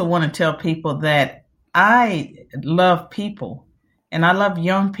 but I also want to tell people that I love people, and I love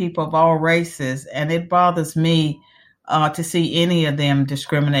young people of all races, and it bothers me to see any of them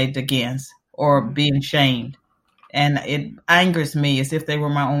discriminated against or being shamed. And it angers me as if they were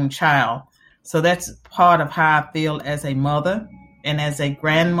my own child. So that's part of how I feel as a mother and as a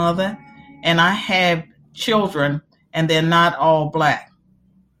grandmother. And I have children, and they're not all Black.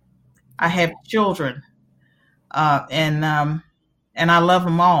 I have children, and I love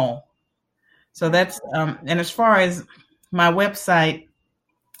them all. So that's and as far as my website,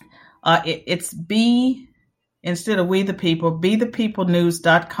 it's instead of We the People,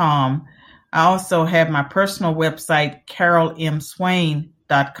 BeThePeopleNews.com. I also have my personal website,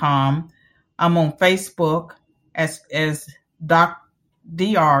 CarolMSwain.com. I'm on Facebook as Dr.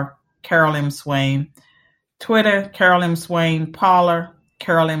 Carol M. Swain, Twitter, Carol M. Swain, Parler,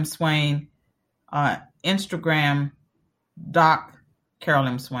 Carol M. Swain, Instagram, Doc Carol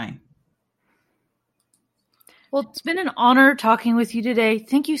M. Swain. Well, it's been an honor talking with you today.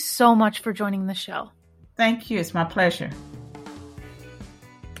 Thank you so much for joining the show. Thank you. It's my pleasure.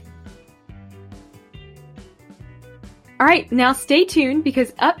 All right, now stay tuned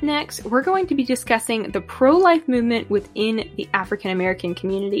because up next, we're going to be discussing the pro-life movement within the African American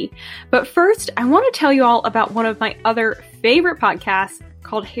community. But first, I want to tell you all about one of my other favorite podcasts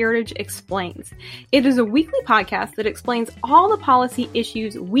called Heritage Explains. It is a weekly podcast that explains all the policy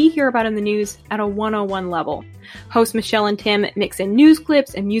issues we hear about in the news at a 101 level. Hosts Michelle and Tim mix in news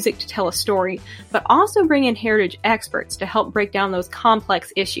clips and music to tell a story, but also bring in heritage experts to help break down those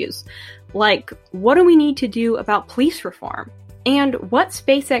complex issues. Like, what do we need to do about police reform? And what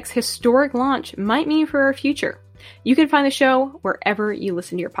SpaceX historic launch might mean for our future. You can find the show wherever you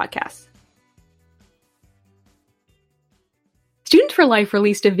listen to your podcasts. Students for Life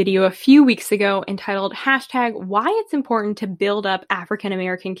released a video a few weeks ago entitled #Why It's Important to Build Up African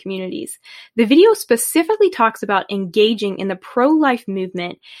American Communities. The video specifically talks about engaging in the pro-life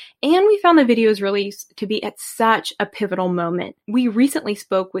movement, and we found the video's release to be at such a pivotal moment. We recently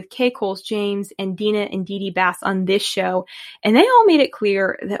spoke with Kay Coles James and Dina and Dee Dee Bass on this show, and they all made it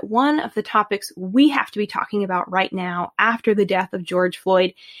clear that one of the topics we have to be talking about right now after the death of George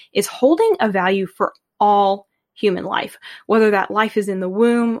Floyd is holding a value for all human life, whether that life is in the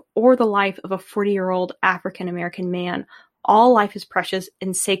womb or the life of a 40-year-old African-American man. All life is precious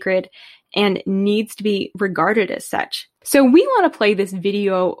and sacred and needs to be regarded as such. So we want to play this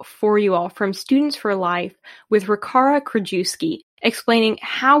video for you all from Students for Life with Rikara Krajewski explaining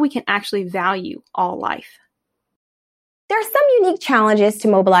how we can actually value all life. There are some unique challenges to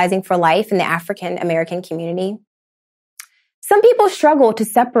mobilizing for life in the African American community. Some people struggle to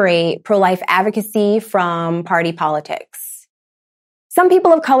separate pro-life advocacy from party politics. Some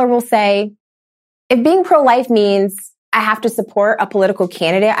people of color will say, if being pro-life means I have to support a political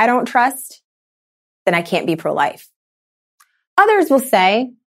candidate I don't trust, then I can't be pro-life. Others will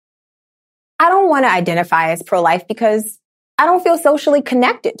say, I don't want to identify as pro-life because I don't feel socially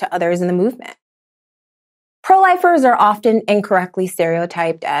connected to others in the movement. Pro-lifers are often incorrectly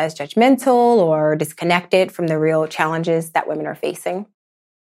stereotyped as judgmental or disconnected from the real challenges that women are facing.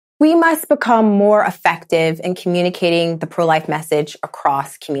 We must become more effective in communicating the pro-life message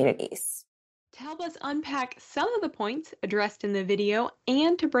across communities. To help us unpack some of the points addressed in the video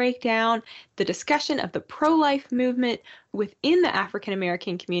and to break down the discussion of the pro-life movement within the African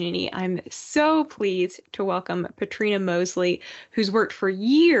American community, I'm so pleased to welcome Patrina Mosley, who's worked for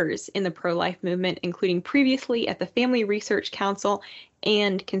years in the pro-life movement, including previously at the Family Research Council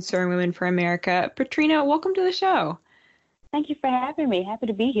and Concerned Women for America. Patrina, welcome to the show. Thank you for having me. Happy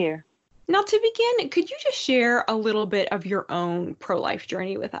to be here. Now, to begin, could you just share a little bit of your own pro-life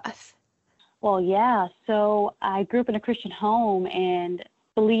journey with us? Well, yeah. So I grew up in a Christian home and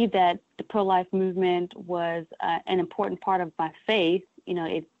believed that the pro-life movement was an important part of my faith. You know,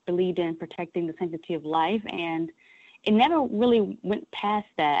 it believed in protecting the sanctity of life, and it never really went past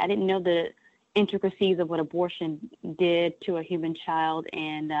that. I didn't know the intricacies of what abortion did to a human child,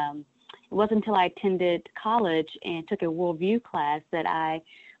 and it wasn't until I attended college and took a worldview class that I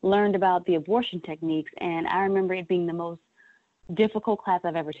learned about the abortion techniques, and I remember it being the most difficult class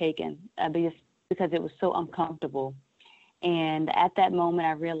I've ever taken, because because it was so uncomfortable. And at that moment,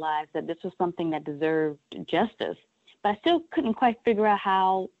 I realized that this was something that deserved justice, but I still couldn't quite figure out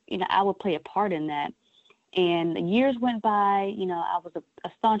how, I would play a part in that. And the years went by, I was a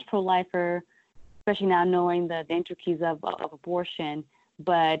staunch pro-lifer, especially now knowing the intricacies of abortion.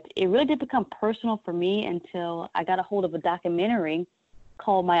 But it really did become personal for me until I got a hold of a documentary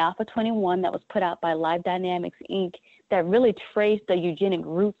called My Alpha 21 that was put out by Life Dynamics, Inc., that really traced the eugenic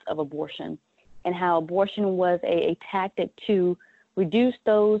roots of abortion and how abortion was a tactic to reduce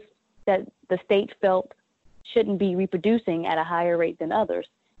those that the state felt shouldn't be reproducing at a higher rate than others.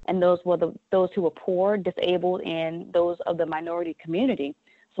 And those were those who were poor, disabled, and those of the minority community.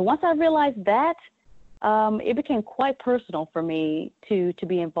 So once I realized that, it became quite personal for me to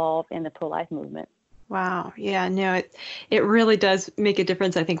be involved in the pro-life movement. Wow. Yeah, no, it really does make a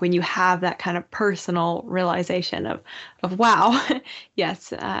difference, I think, when you have that kind of personal realization of wow,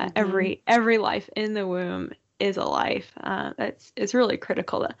 yes, every life in the womb is a life. It's really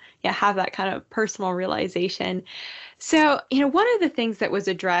critical to have that kind of personal realization. So, one of the things that was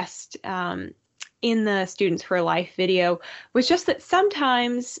addressed in the Students for Life video was just that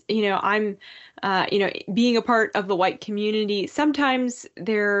sometimes, I'm, being a part of the white community, sometimes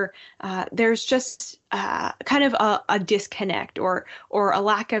there's just kind of a disconnect or a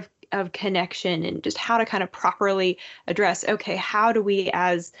lack of connection, and just how to kind of properly address, okay, how do we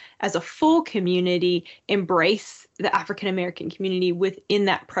as a full community embrace the African American community within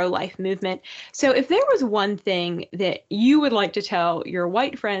that pro-life movement? So if there was one thing that you would like to tell your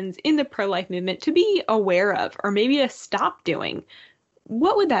white friends in the pro-life movement to be aware of, or maybe to stop doing,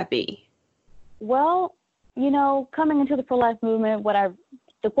 what would that be? Well, coming into the pro-life movement,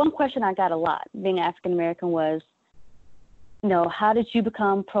 the one question I got a lot being African American was, how did you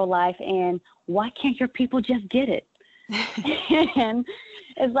become pro-life, and why can't your people just get it? And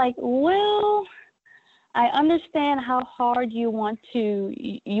it's like, well, I understand how hard you want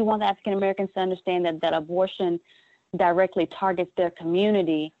the African Americans to understand that abortion directly targets their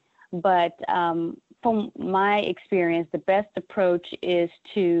community. But from my experience, the best approach is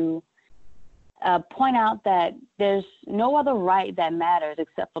to point out that there's no other right that matters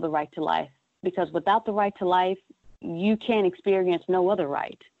except for the right to life, because without the right to life, you can experience no other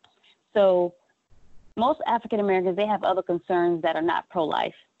right. So most African Americans, they have other concerns that are not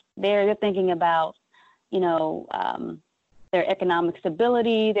pro-life. They're thinking about, their economic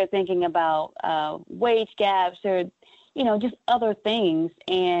stability. They're thinking about wage gaps, or, just other things.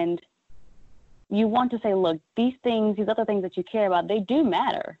 And you want to say, look, these other things that you care about, they do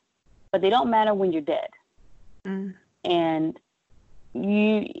matter, but they don't matter when you're dead. Mm. And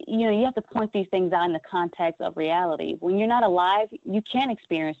you have to point these things out in the context of reality. When you're not alive, you can't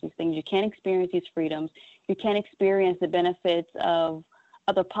experience these things. You can't experience these freedoms. You can't experience the benefits of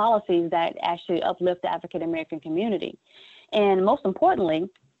other policies that actually uplift the African American community. And most importantly,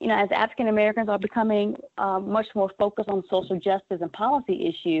 as African Americans are becoming much more focused on social justice and policy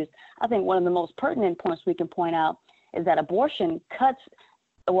issues, I think one of the most pertinent points we can point out is that abortion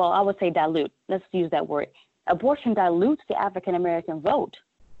dilute. Let's use that word. Abortion dilutes the African American vote.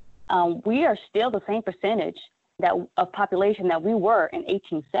 We are still the same percentage of population that we were in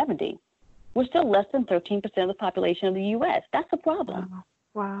 1870. We're still less than 13% of the population of the U.S. That's a problem.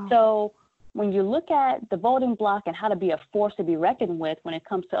 Wow. So when you look at the voting bloc and how to be a force to be reckoned with when it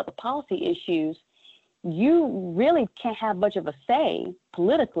comes to other policy issues, you really can't have much of a say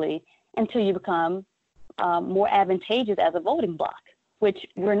politically until you become more advantageous as a voting bloc, which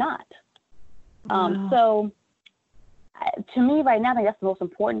we're not. So to me right now, I think that's the most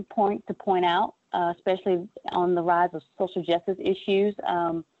important point to point out, especially on the rise of social justice issues.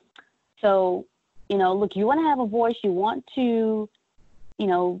 Look, you want to have a voice, you want to,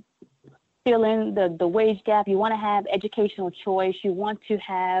 fill in the wage gap, you want to have educational choice, you want to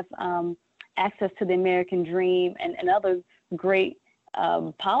have access to the American dream and other great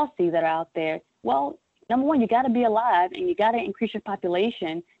policies that are out there. Well, number one, you got to be alive, and you got to increase your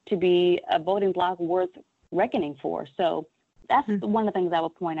population to be a voting bloc worth reckoning for. So that's one of the things I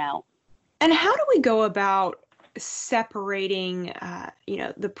would point out. And how do we go about separating,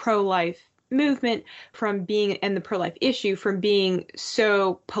 the pro-life movement from being, and the pro-life issue from being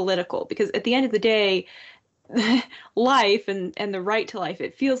so political? Because at the end of the day, life and the right to life,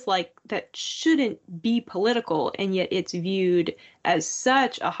 it feels like that shouldn't be political, and yet it's viewed as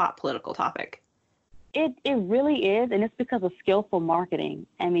such a hot political topic. It really is, and it's because of skillful marketing.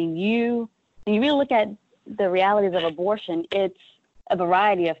 I mean, when you really look at the realities of abortion, it's a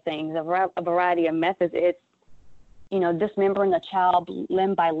variety of things, a variety of methods. It's, dismembering a child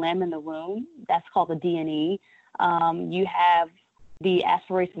limb by limb in the womb. That's called a D&E. You have, the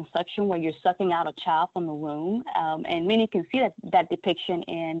aspiration suction, where you're sucking out a child from the womb. And many can see that depiction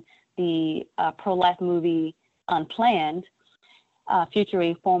in the pro-life movie Unplanned,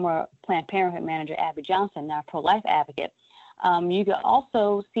 featuring former Planned Parenthood manager Abby Johnson, now pro-life advocate. You can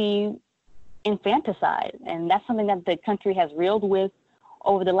also see infanticide, and that's something that the country has reeled with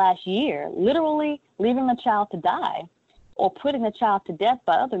over the last year, literally leaving a child to die or putting a child to death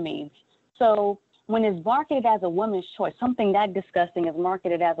by other means. So when it's marketed as a woman's choice, something that disgusting is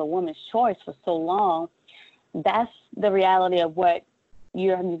marketed as a woman's choice for so long, that's the reality of what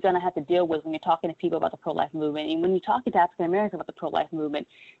you're going to have to deal with when you're talking to people about the pro-life movement. And when you're talking to African Americans about the pro-life movement,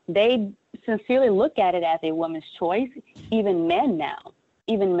 they sincerely look at it as a woman's choice. Even men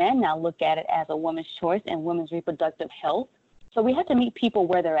now look at it as a woman's choice and women's reproductive health. So we have to meet people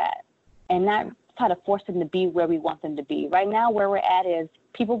where they're at and not try to force them to be where we want them to be. Right now, where we're at is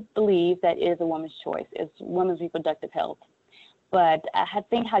people believe that it is a woman's choice. It's women's reproductive health. But I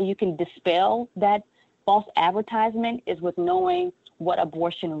think how you can dispel that false advertisement is with knowing what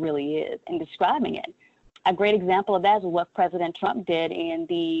abortion really is and describing it. A great example of that is what President Trump did in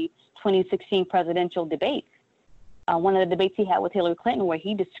the 2016 presidential debates. One of the debates he had with Hillary Clinton, where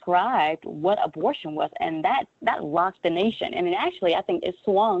he described what abortion was, and that rocked the nation. And actually, I think it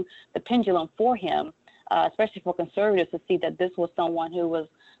swung the pendulum for him, especially for conservatives, to see that this was someone who was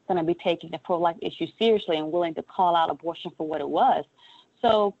going to be taking the pro-life issue seriously and willing to call out abortion for what it was.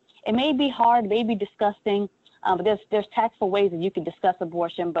 So it may be hard, may be disgusting, but there's tactful ways that you can discuss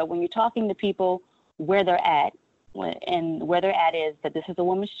abortion. But when you're talking to people where they're at, and where they're at is that this is a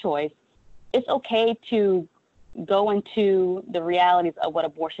woman's choice, it's okay to go into the realities of what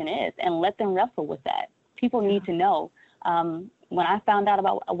abortion is and let them wrestle with that. People need to know. When I found out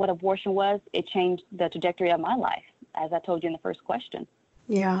about what abortion was, it changed the trajectory of my life, as I told you in the first question.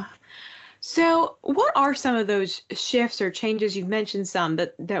 Yeah. So what are some of those shifts or changes? You've mentioned some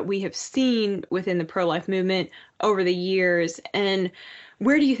that we have seen within the pro-life movement over the years, and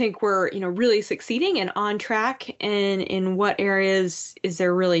where do you think we're, really succeeding and on track, and in what areas is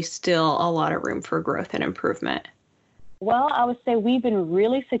there really still a lot of room for growth and improvement? Well, I would say we've been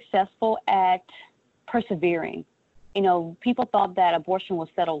really successful at persevering. People thought that abortion was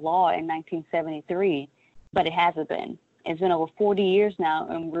settled law in 1973, but it hasn't been. It's been over 40 years now,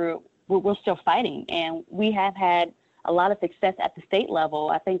 and we're still fighting. And we have had a lot of success at the state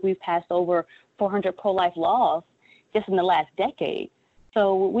level. I think we've passed over 400 pro-life laws just in the last decade.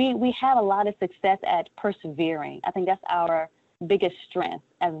 So we have a lot of success at persevering. I think that's our biggest strength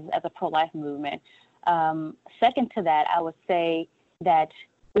as a pro-life movement. Second to that, I would say that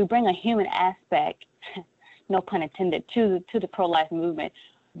we bring a human aspect, no pun intended, to the pro-life movement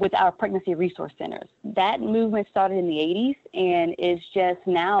with our pregnancy resource centers. That movement started in the 80s and is just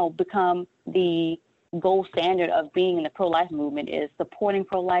now become the gold standard of being in the pro-life movement, is supporting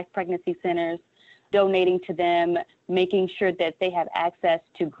pro-life pregnancy centers, donating to them, making sure that they have access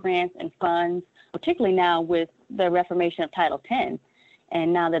to grants and funds, particularly now with the reformation of Title X.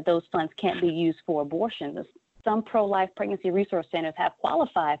 And now that those funds can't be used for abortions, some pro-life pregnancy resource centers have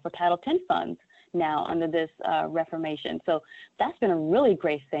qualified for Title X funds now under this reformation. So that's been a really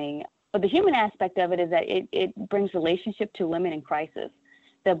great thing. But the human aspect of it is that it brings relationship to women in crisis.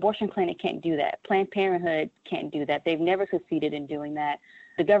 The abortion clinic can't do that. Planned Parenthood can't do that. They've never succeeded in doing that.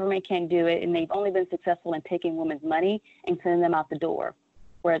 The government can't do it, and they've only been successful in taking women's money and sending them out the door.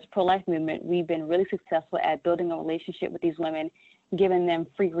 Whereas pro-life movement, we've been really successful at building a relationship with these women, giving them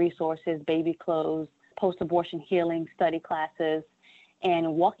free resources, baby clothes, post-abortion healing study classes,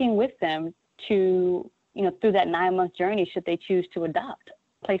 and walking with them to, through that 9-month journey should they choose to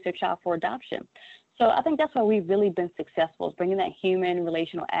place their child for adoption. So I think that's why we've really been successful, is bringing that human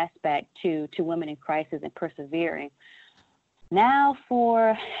relational aspect to women in crisis and persevering. Now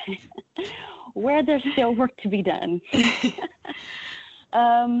for where there's still work to be done.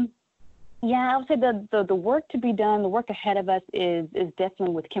 I would say the work to be done, the work ahead of us is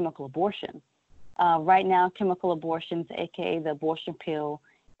definitely with chemical abortion. Right now, chemical abortions, aka the abortion pill,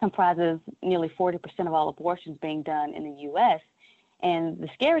 comprises nearly 40% of all abortions being done in the U.S. And the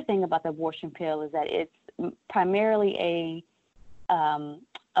scary thing about the abortion pill is that it's primarily a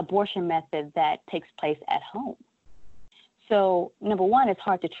abortion method that takes place at home. So, number one, it's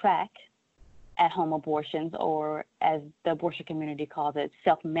hard to track at-home abortions, or as the abortion community calls it,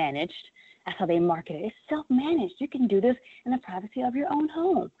 self-managed. That's how they market it. It's self-managed. You can do this in the privacy of your own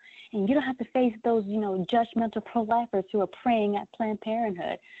home. And you don't have to face those, judgmental pro-lifers who are praying at Planned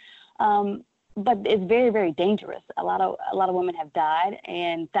Parenthood. But it's very, very dangerous. A lot of women have died,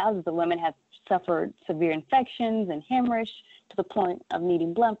 and thousands of women have suffered severe infections and hemorrhage to the point of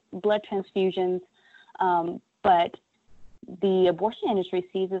needing blood transfusions. But the abortion industry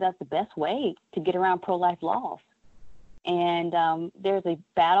sees it as the best way to get around pro-life laws. And there's a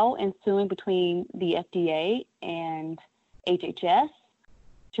battle ensuing between the FDA and HHS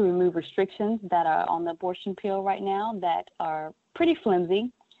to remove restrictions that are on the abortion pill right now that are pretty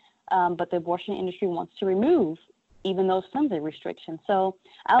flimsy, but the abortion industry wants to remove even those flimsy restrictions. So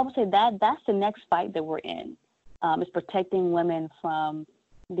I would say that that's the next fight that we're in, is protecting women from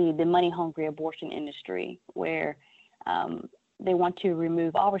the money-hungry abortion industry, where they want to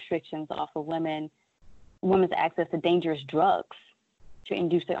remove all restrictions off of women's access to dangerous drugs to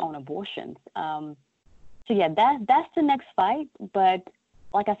induce their own abortions. So yeah, that's the next fight. But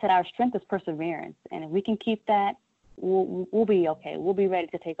like I said, our strength is perseverance, and if we can keep that, we'll be okay. We'll be ready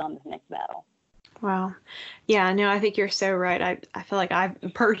to take on this next battle. Wow. Yeah, no, I think you're so right. I feel like I've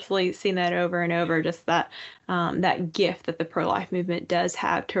personally seen that over and over, just that that gift that the pro-life movement does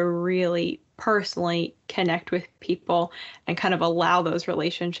have to really personally connect with people and kind of allow those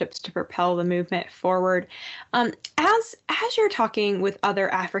relationships to propel the movement forward. As you're talking with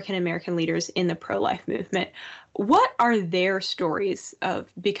other African American leaders in the pro-life movement, what are their stories of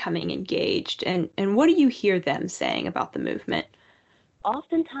becoming engaged, and what do you hear them saying about the movement?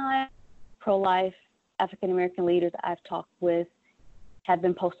 Oftentimes, pro-life African American leaders I've talked with have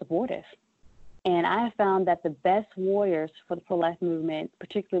been post-abortive. And I have found that the best warriors for the pro-life movement,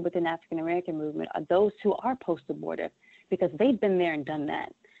 particularly within the African American movement, are those who are post-abortive, because they've been there and done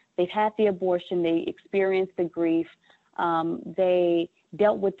that. They've had the abortion, they experienced the grief, they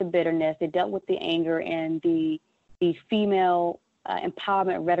dealt with the bitterness, they dealt with the anger and the female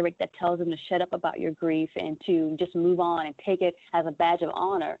empowerment rhetoric that tells them to shut up about your grief and to just move on and take it as a badge of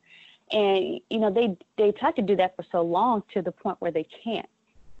honor. And, you know, they try to do that for so long to the point where they can't.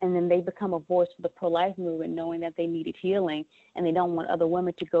 And then they become a voice for the pro-life movement, knowing that they needed healing and they don't want other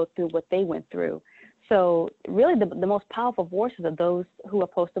women to go through what they went through. So really the most powerful voices are those who are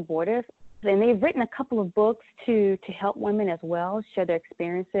post-abortive. And they've written a couple of books to help women as well, share their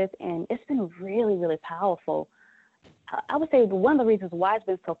experiences. And it's been really, really powerful. I would say one of the reasons why it's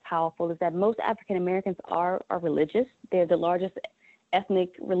been so powerful is that most African Americans are religious. They're the largest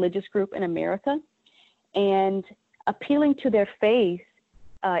ethnic religious group in America. And appealing to their faith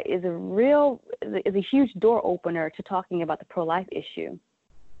is a huge door opener to talking about the pro-life issue,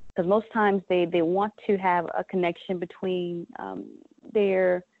 because most times they want to have a connection between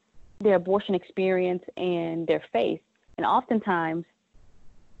their abortion experience and their faith, and oftentimes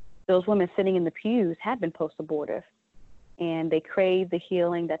those women sitting in the pews have been post-abortive, and they crave the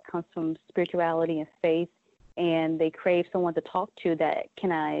healing that comes from spirituality and faith, and they crave someone to talk to that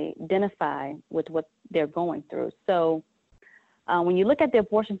can identify with what they're going through. So when you look at the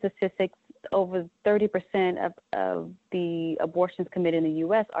abortion statistics, over 30% of the abortions committed in the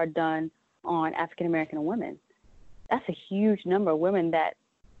U.S. are done on African American women. That's a huge number of women that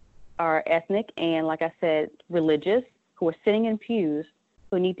are ethnic and, like I said, religious, who are sitting in pews,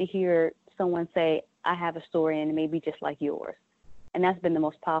 who need to hear someone say, I have a story and it may be just like yours. And that's been the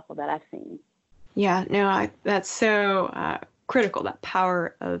most powerful that I've seen. Yeah, no, that's so critical, that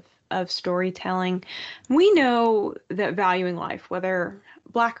power of storytelling. We know that valuing life, whether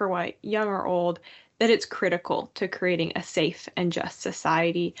black or white, young or old, that it's critical to creating a safe and just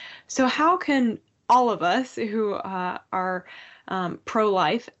society. So how can all of us who are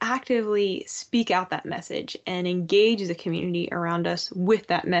pro-life actively speak out that message and engage the community around us with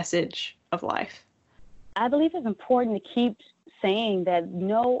that message of life? I believe it's important to keep saying that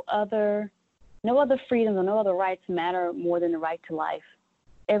no other freedoms or no other rights matter more than the right to life.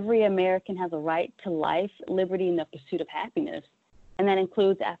 Every American has a right to life, liberty, and the pursuit of happiness. And that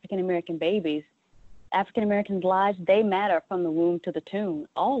includes African American babies. African Americans' lives, they matter from the womb to the tomb.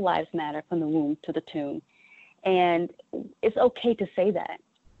 All lives matter from the womb to the tomb. And it's okay to say that.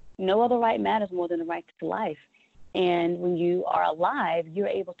 No other right matters more than the right to life. And when you are alive, you're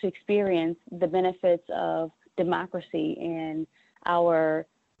able to experience the benefits of democracy and our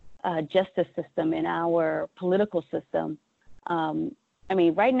justice system and our political system. I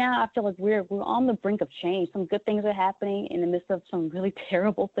mean, right now I feel like we're on the brink of change. Some good things are happening in the midst of some really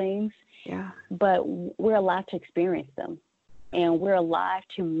terrible things. Yeah. But we're alive to experience them, and we're alive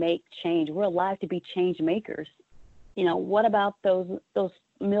to make change. We're alive to be change makers. You know, what about those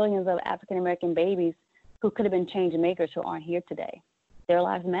millions of African American babies who could have been change makers who aren't here today? Their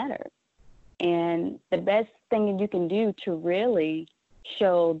lives matter. And the best thing you can do to really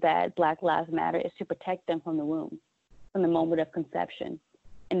show that Black lives matter is to protect them from the womb, from the moment of conception,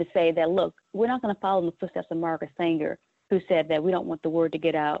 and to say that, look, we're not going to follow in the footsteps of Margaret Sanger, who said that we don't want the word to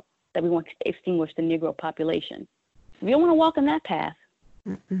get out, that we want to extinguish the Negro population. If you don't want to walk in that path,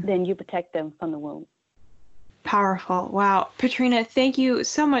 then you protect them from the womb. Powerful. Wow. Patrina, thank you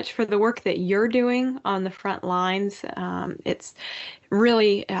so much for the work that you're doing on the front lines. It's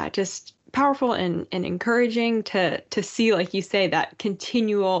really just powerful and encouraging to see, like you say, that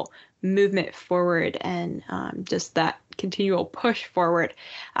continual movement forward and just that continual push forward.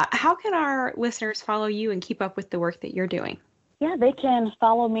 How can our listeners follow you and keep up with the work that you're doing? Yeah, they can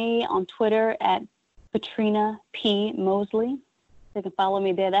follow me on Twitter at Patrina P. Mosley. They can follow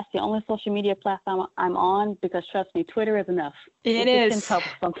me there. That's the only social media platform I'm on because, trust me, Twitter is enough. It is. It can help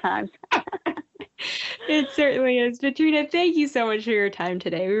sometimes. It certainly is. Patrina, thank you so much for your time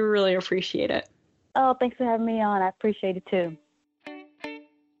today. We really appreciate it. Oh, thanks for having me on. I appreciate it too.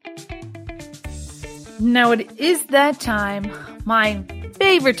 Now it is that time, my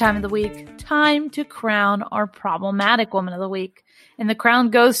favorite time of the week, time to crown our problematic woman of the week. And the crown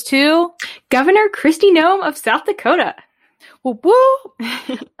goes to Governor Kristi Noem of South Dakota. Whoop,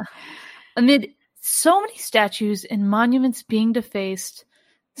 whoop. Amid so many statues and monuments being defaced,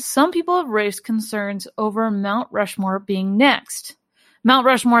 some people have raised concerns over Mount Rushmore being next. Mount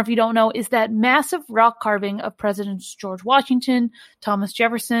Rushmore, if you don't know, is that massive rock carving of Presidents George Washington, Thomas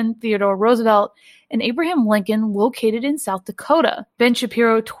Jefferson, Theodore Roosevelt, and Abraham Lincoln located in South Dakota. Ben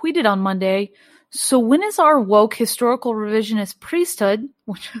Shapiro tweeted on Monday, "So when is our woke historical revisionist priesthood,"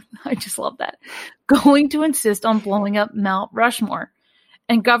 which I just love that, "going to insist on blowing up Mount Rushmore?"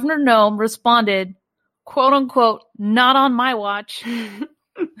 And Governor Noem responded, quote unquote, "Not on my watch."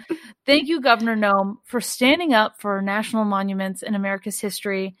 Thank you, Governor Noem, for standing up for our national monuments in America's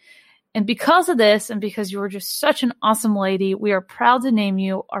history. And because of this, and because you were just such an awesome lady, we are proud to name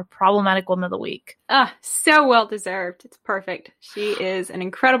you our problematic woman of the week. Ah, so well deserved. It's perfect. She is an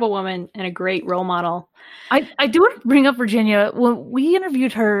incredible woman and a great role model. I do want to bring up Virginia. When we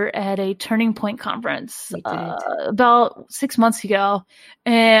interviewed her at a Turning Point conference about 6 months ago,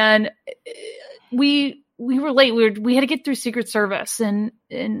 and we were late. We had to get through Secret Service, and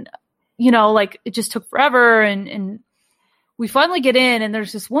you know, like it just took forever, and we finally get in, and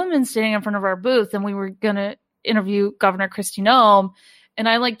there's this woman standing in front of our booth, and we were gonna interview Governor Kristi Noem, and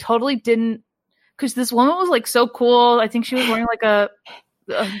I like totally didn't, because this woman was like so cool. I think she was wearing like a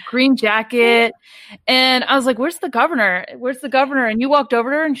green jacket, and I was like, "Where's the governor? Where's the governor?" And you walked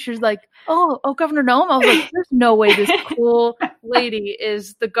over to her, and she was like, "Oh, Governor Noem." I was like, "There's no way this cool lady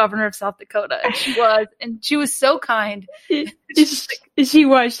is the governor of South Dakota." And she was so kind. She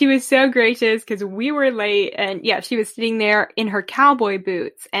was so gracious because we were late, and yeah, she was sitting there in her cowboy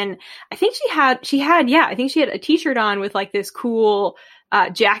boots, and I think she had a t-shirt on with like this cool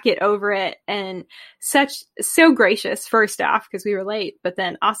jacket over it, and so gracious first off because we were late, but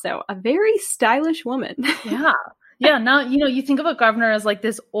then also a very stylish woman. Yeah. Now, you know, you think of a governor as like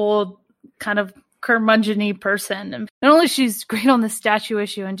this old kind of curmudgeon-y person, and not only she's great on the statue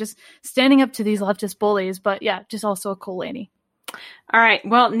issue and just standing up to these leftist bullies, but yeah, just also a cool lady. All right.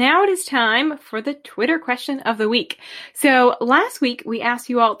 Well, now it is time for the Twitter question of the week. So last week, we asked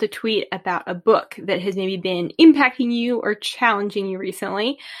you all to tweet about a book that has maybe been impacting you or challenging you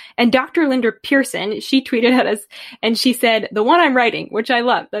recently. And Dr. Linda Pearson, she tweeted at us and she said, "The one I'm writing," which I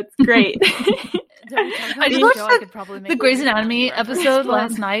love. That's great. I just watched the Grey's Anatomy episode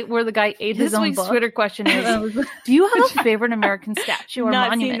last night where the guy ate his own book. This week's Twitter question is, do you have a favorite American statue or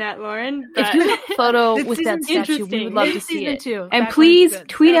monument? Not seen that, Lauren. If you have a photo with that statue, we would love to see it. And please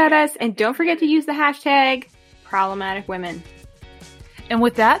tweet at us, and don't forget to use the hashtag Problematic Women. And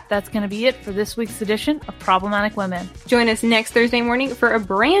with that, that's going to be it for this week's edition of Problematic Women. Join us next Thursday morning for a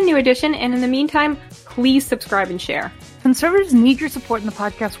brand new edition, and in the meantime, please subscribe and share. Conservatives need your support in the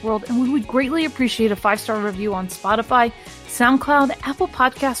podcast world, and we would greatly appreciate a 5-star review on Spotify, SoundCloud, Apple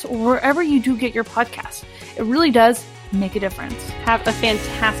Podcasts, or wherever you do get your podcasts. It really does make a difference. Have a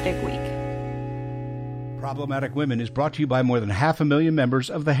fantastic week. Problematic Women is brought to you by more than 500,000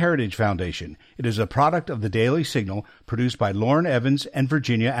 members of the Heritage Foundation. It is a product of the Daily Signal, produced by Lauren Evans and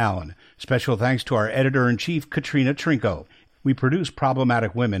Virginia Allen. Special thanks to our editor-in-chief, Katrina Trinko. We produce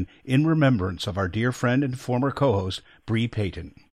Problematic Women in remembrance of our dear friend and former co-host, Bree Payton.